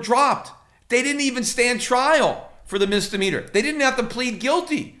charges were dropped. They didn't even stand trial for the misdemeanor. They didn't have to plead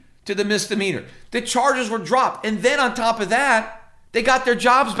guilty to the misdemeanor. The charges were dropped. And then on top of that, they got their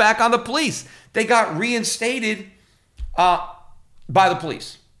jobs back on the police. They got reinstated by the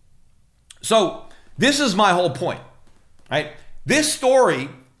police. So this is my whole point, right? This story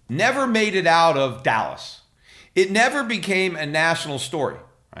never made it out of Dallas. It never became a national story,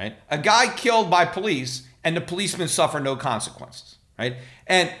 right? A guy killed by police and the policemen suffer no consequences, right?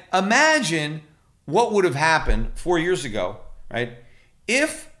 And imagine what would have happened 4 years ago, right?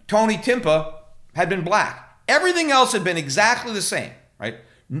 If Tony Timpa had been black. Everything else had been exactly the same, right?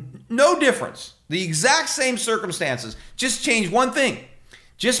 No difference. The exact same circumstances. Just change one thing.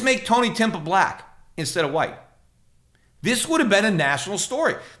 Just make Tony Timpa black instead of white. This would have been a national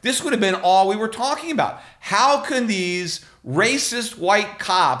story. This would have been all we were talking about. How can these racist white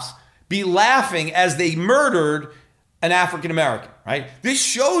cops be laughing as they murdered an African American, right? This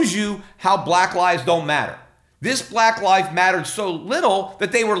shows you how black lives don't matter. This black life mattered so little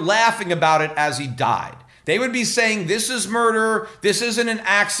that they were laughing about it as he died. They would be saying, this is murder. This isn't an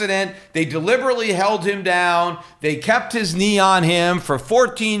accident. They deliberately held him down. They kept his knee on him for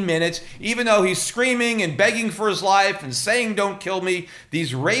 14 minutes, even though he's screaming and begging for his life and saying, don't kill me.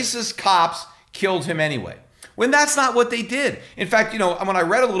 These racist cops killed him anyway. When that's not what they did. In fact, you know, when I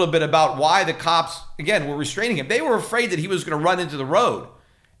read a little bit about why the cops, again, were restraining him, they were afraid that he was going to run into the road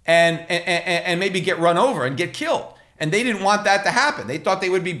and maybe get run over and get killed. And they didn't want that to happen. They thought they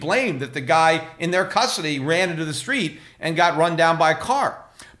would be blamed if the guy in their custody ran into the street and got run down by a car.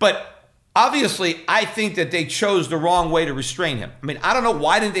 But obviously, I think that they chose the wrong way to restrain him. I mean, I don't know,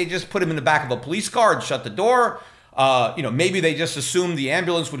 why didn't they just put him in the back of a police car and shut the door? Maybe they just assumed the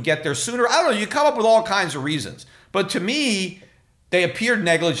ambulance would get there sooner. I don't know. You come up with all kinds of reasons. But to me, they appeared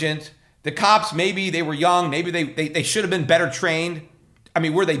negligent. The cops, maybe they were young. Maybe they should have been better trained. I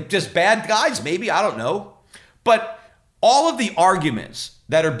mean, were they just bad guys? Maybe. I don't know. But all of the arguments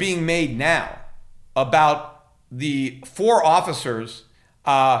that are being made now about the 4 officers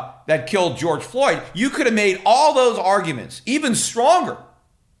that killed George Floyd, you could have made all those arguments even stronger,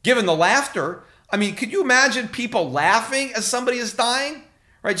 given the laughter. I mean, could you imagine people laughing as somebody is dying?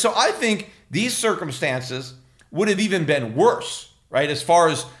 Right? So I think these circumstances would have even been worse, right? As far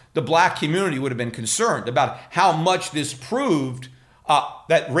as the black community would have been concerned about how much this proved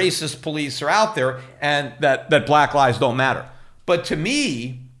that racist police are out there and that black lives don't matter. But to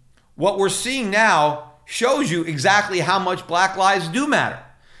me, what we're seeing now shows you exactly how much black lives do matter.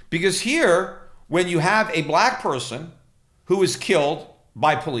 Because here, when you have a black person who is killed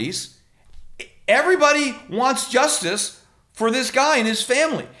by police, everybody wants justice for this guy and his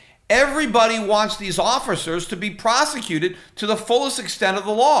family. Everybody wants these officers to be prosecuted to the fullest extent of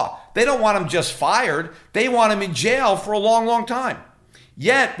the law. They don't want them just fired. They want them in jail for a long, long time.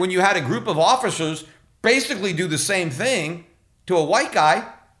 Yet, when you had a group of officers basically do the same thing to a white guy,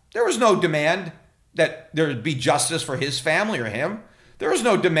 there was no demand that there would be justice for his family or him. There was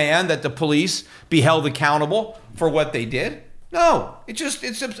no demand that the police be held accountable for what they did. No,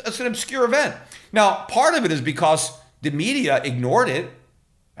 it's an obscure event. Now, part of it is because the media ignored it,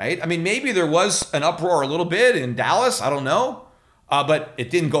 right? I mean, maybe there was an uproar a little bit in Dallas, I don't know, but it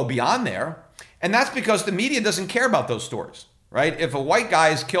didn't go beyond there. And that's because the media doesn't care about those stories, right? If a white guy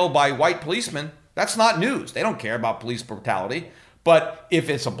is killed by white policemen, that's not news. They don't care about police brutality. But if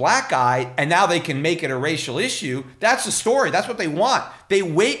it's a black guy and now they can make it a racial issue, that's the story. That's what they want. They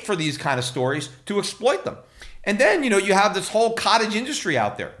wait for these kind of stories to exploit them. And then, you have this whole cottage industry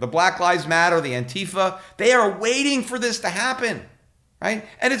out there. The Black Lives Matter, the Antifa, they are waiting for this to happen, right?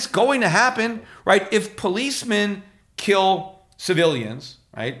 And it's going to happen, right? If policemen kill civilians,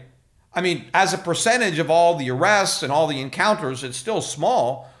 right? I mean, as a percentage of all the arrests and all the encounters, it's still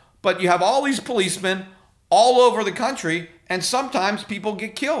small, but you have all these policemen all over the country, and sometimes people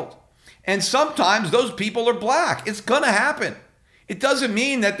get killed. And sometimes those people are black. It's going to happen. It doesn't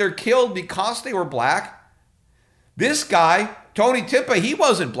mean that they're killed because they were black. This guy, Tony Timpa, he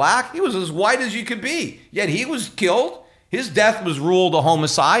wasn't black. He was as white as you could be. Yet he was killed. His death was ruled a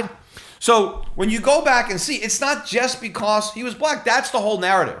homicide. So when you go back and see, it's not just because he was black. That's the whole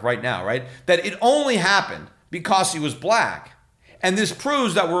narrative right now, right? That it only happened because he was black. And this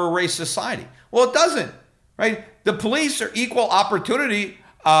proves that we're a racist society. Well, it doesn't, right? The police are equal opportunity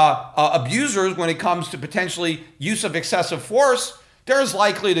abusers when it comes to potentially use of excessive force. They're as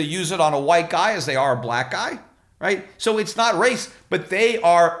likely to use it on a white guy as they are a black guy, right? So it's not race, but they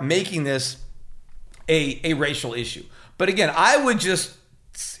are making this a racial issue. But again, I would just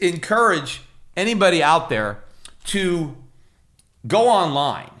encourage anybody out there to go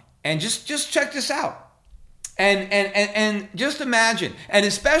online and just check this out. And just imagine, and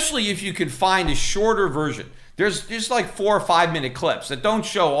especially if you can find a shorter version. There's just like 4 or 5 minute clips that don't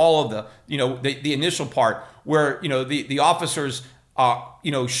show all of the initial part where the officers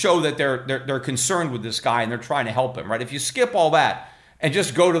show that they're concerned with this guy and they're trying to help him, right? If you skip all that and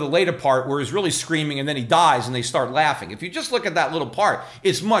just go to the later part where he's really screaming and then he dies and they start laughing. If you just look at that little part,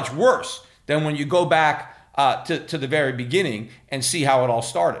 it's much worse than when you go back to the very beginning and see how it all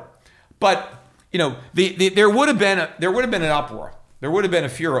started. But there would have been an uproar. There would have been a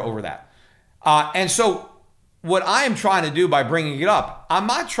furor over that. And so what I am trying to do by bringing it up, I'm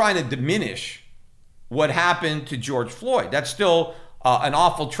not trying to diminish what happened to George Floyd. That's still an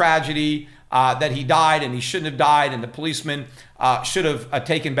awful tragedy that he died and he shouldn't have died, and the policeman should have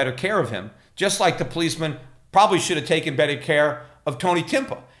taken better care of him, just like the policeman probably should have taken better care of Tony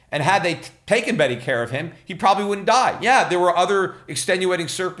Timpa. And had they taken better care of him, he probably wouldn't die. Yeah, there were other extenuating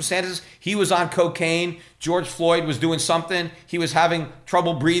circumstances. He was on cocaine. George Floyd was doing something. He was having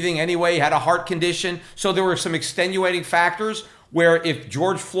trouble breathing anyway. He had a heart condition. So there were some extenuating factors where if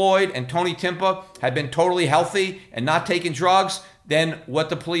George Floyd and Tony Timpa had been totally healthy and not taking drugs, then what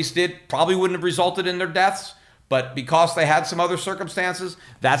the police did probably wouldn't have resulted in their deaths. But because they had some other circumstances,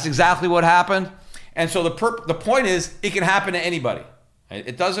 that's exactly what happened. And so the point is, it can happen to anybody.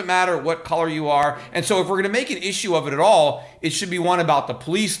 It doesn't matter what color you are. And so if we're going to make an issue of it at all, it should be one about the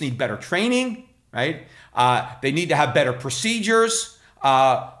police need better training, right? They need to have better procedures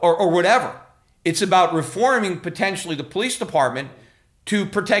or whatever. It's about reforming potentially the police department to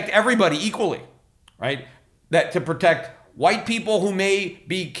protect everybody equally, right? That to protect white people who may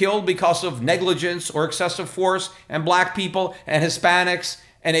be killed because of negligence or excessive force, and black people and Hispanics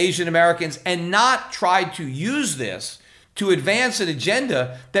and Asian Americans, and not try to use this to advance an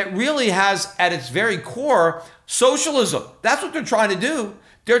agenda that really has at its very core socialism. That's what they're trying to do.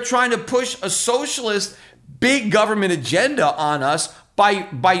 They're trying to push a socialist big government agenda on us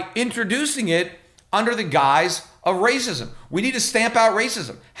by introducing it under the guise of racism. We need to stamp out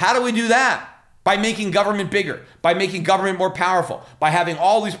racism. How do we do that? By making government bigger, by making government more powerful, by having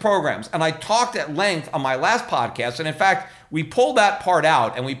all these programs. And I talked at length on my last podcast, and in fact, we pulled that part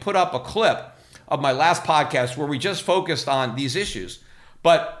out and we put up a clip of my last podcast where we just focused on these issues.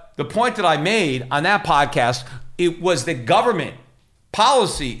 But the point that I made on that podcast, it was that government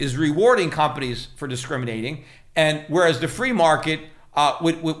policy is rewarding companies for discriminating, and whereas the free market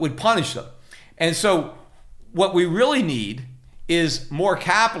would punish them. And so what we really need is more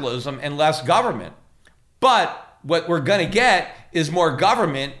capitalism and less government. But what we're going to get is more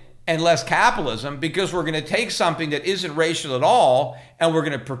government and less capitalism, because we're going to take something that isn't racial at all and we're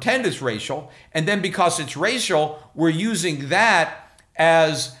going to pretend it's racial. And then because it's racial, we're using that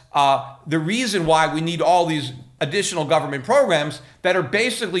as the reason why we need all these additional government programs that are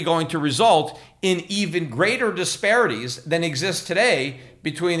basically going to result in even greater disparities than exist today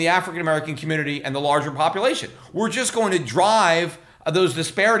between the African American community and the larger population. We're just going to drive those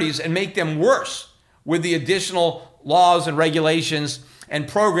disparities and make them worse with the additional laws and regulations and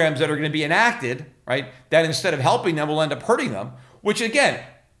programs that are going to be enacted, right? That instead of helping them will end up hurting them, which again,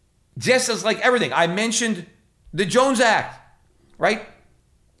 just as like everything, I mentioned the Jones Act, right?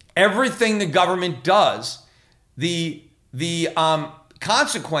 Everything the government does, the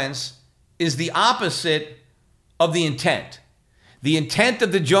consequence is the opposite of the intent. The intent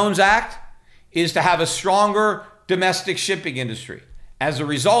of the Jones Act is to have a stronger domestic shipping industry. As a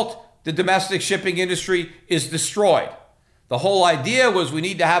result, the domestic shipping industry is destroyed. The whole idea was we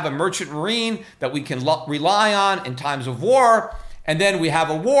need to have a merchant marine that we can rely on in times of war. And then we have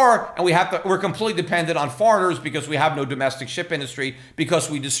a war and we're completely dependent on foreigners because we have no domestic ship industry because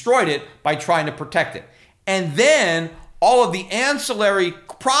we destroyed it by trying to protect it. And then all of the ancillary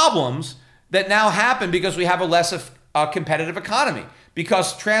problems that now happen because we have a less competitive economy,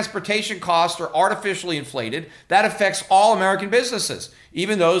 because transportation costs are artificially inflated. That affects all American businesses,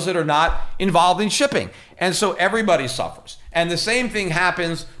 even those that are not involved in shipping. And so everybody suffers. And the same thing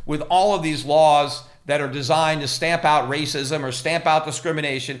happens with all of these laws that are designed to stamp out racism or stamp out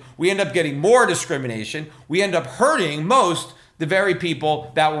discrimination. We end up getting more discrimination. We end up hurting the very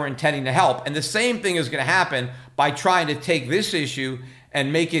people that we're intending to help. And the same thing is going to happen by trying to take this issue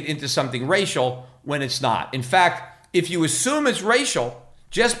and make it into something racial when it's not. In fact, if you assume it's racial,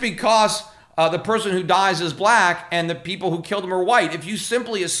 just because the person who dies is black and the people who killed him are white, if you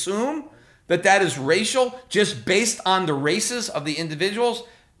simply assume that that is racial just based on the races of the individuals,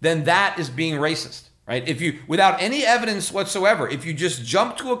 then that is being racist, right? If you, without any evidence whatsoever, if you just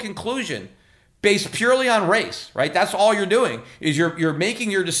jump to a conclusion based purely on race, right? That's all you're doing, is you're making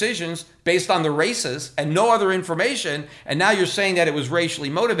your decisions based on the races and no other information, and now you're saying that it was racially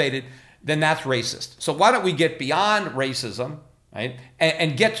motivated, then that's racist. So why don't we get beyond racism, right?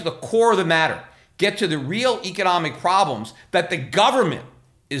 And get to the core of the matter, get to the real economic problems that the government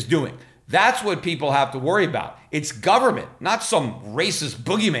is doing. That's what people have to worry about. It's government, not some racist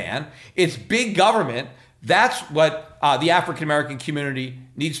boogeyman. It's big government. That's what the African American community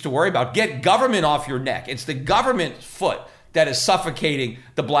needs to worry about. Get government off your neck. It's the government's foot that is suffocating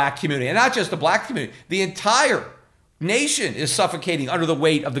the black community. And not just the black community, the entire nation is suffocating under the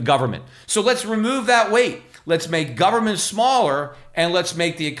weight of the government. So let's remove that weight. Let's make government smaller, and let's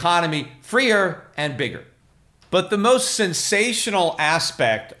make the economy freer and bigger. But the most sensational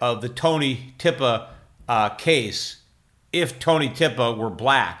aspect of the Tony Tippa case, if Tony Tippa were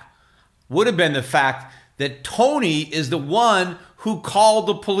black, would have been the fact that Tony is the one who called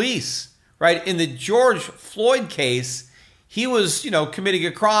the police, right? In the George Floyd case, he was, committing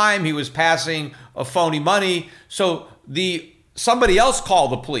a crime. He was passing a phony money. So somebody else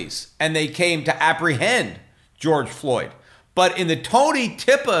called the police, and they came to apprehend George Floyd. But in the Tony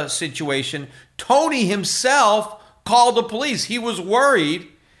Tippa situation, Tony himself called the police. He was worried,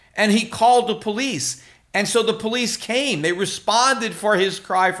 and he called the police. And so the police came. They responded for his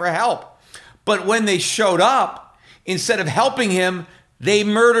cry for help. But when they showed up, instead of helping him, they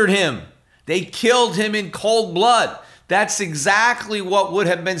murdered him. They killed him in cold blood. That's exactly what would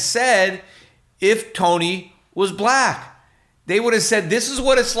have been said if Tony was black. They would have said, this is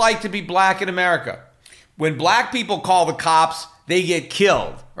what it's like to be black in America. When black people call the cops, they get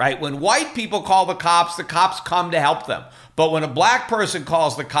killed, right? When white people call the cops come to help them. But when a black person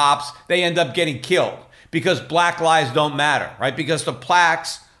calls the cops, they end up getting killed because black lives don't matter, right? Because the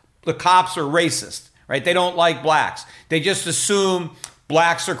cops are racist, right? They don't like blacks. They just assume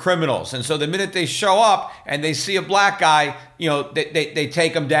blacks are criminals. And so the minute they show up and they see a black guy, they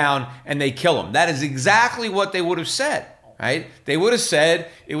take him down and they kill him. That is exactly what they would have said, right? They would have said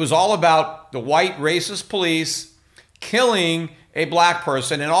it was all about the white racist police killing a black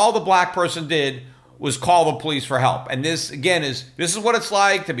person, and all the black person did was call the police for help. And this, again, this is what it's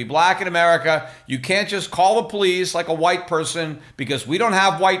like to be black in America. You can't just call the police like a white person because we don't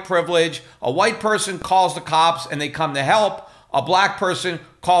have white privilege. A white person calls the cops and they come to help. A black person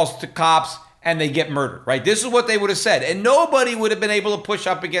calls the cops and they get murdered, right? This is what they would have said. And nobody would have been able to push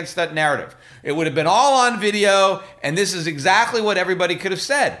up against that narrative. It would have been all on video, and this is exactly what everybody could have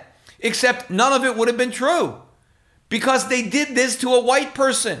said. Except none of it would have been true because they did this to a white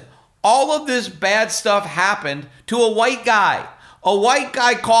person. All of this bad stuff happened to a white guy. A white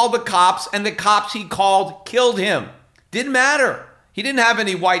guy called the cops, and the cops he called killed him. Didn't matter. He didn't have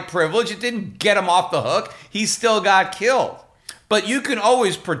any white privilege. It didn't get him off the hook. He still got killed. But you can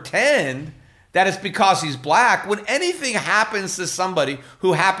always pretend that it's because he's black. When anything happens to somebody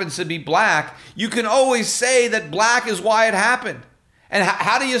who happens to be black, you can always say that black is why it happened. And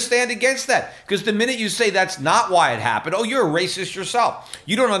how do you stand against that? Because the minute you say that's not why it happened, oh, you're a racist yourself.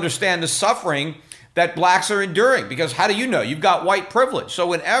 You don't understand the suffering that blacks are enduring. Because how do you know? You've got white privilege. So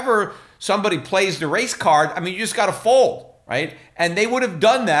whenever somebody plays the race card, I mean, you just got to fold, right? And they would have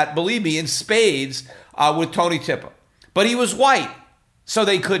done that, believe me, in spades with Tony Tippa. But he was white, so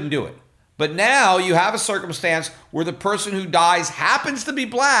they couldn't do it. But now you have a circumstance where the person who dies happens to be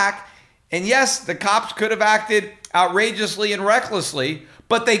black. And yes, the cops could have acted outrageously and recklessly,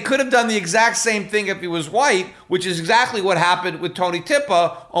 but they could have done the exact same thing if he was white, which is exactly what happened with Tony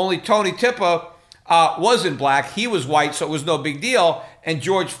Tippa, only Tony Tippa wasn't black. He was white, so it was no big deal. And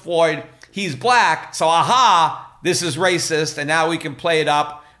George Floyd, he's black, so aha, this is racist, and now we can play it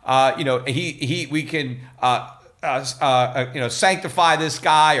up. We can sanctify this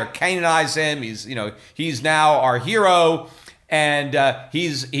guy or canonize him. He's now our hero, and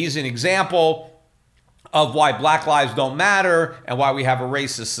he's an example of why black lives don't matter and why we have a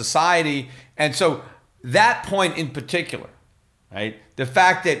racist society. And so that point in particular, right, the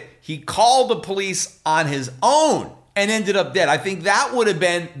fact that he called the police on his own and ended up dead, I think that would have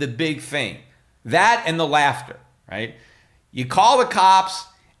been the big thing. That and the laughter, right? You call the cops,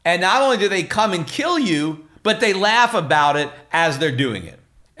 and not only do they come and kill you, but they laugh about it as they're doing it.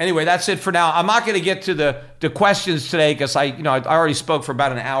 Anyway, that's it for now. I'm not going to get to the questions today because I already spoke for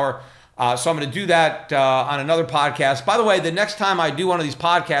about an hour. So I'm going to do that on another podcast. By the way, the next time I do one of these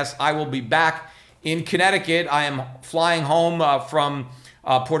podcasts, I will be back in Connecticut. I am flying home from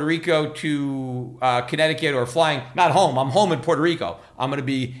Puerto Rico to Connecticut, or flying, not home. I'm home in Puerto Rico. I'm going to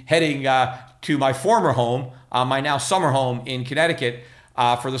be heading to my former home, my now summer home in Connecticut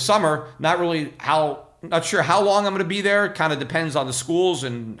for the summer. Not sure how long I'm going to be there. It kind of depends on the schools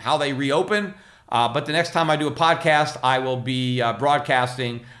and how they reopen. But the next time I do a podcast, I will be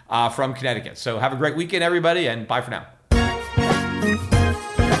broadcasting from Connecticut. So have a great weekend, everybody, and bye for now.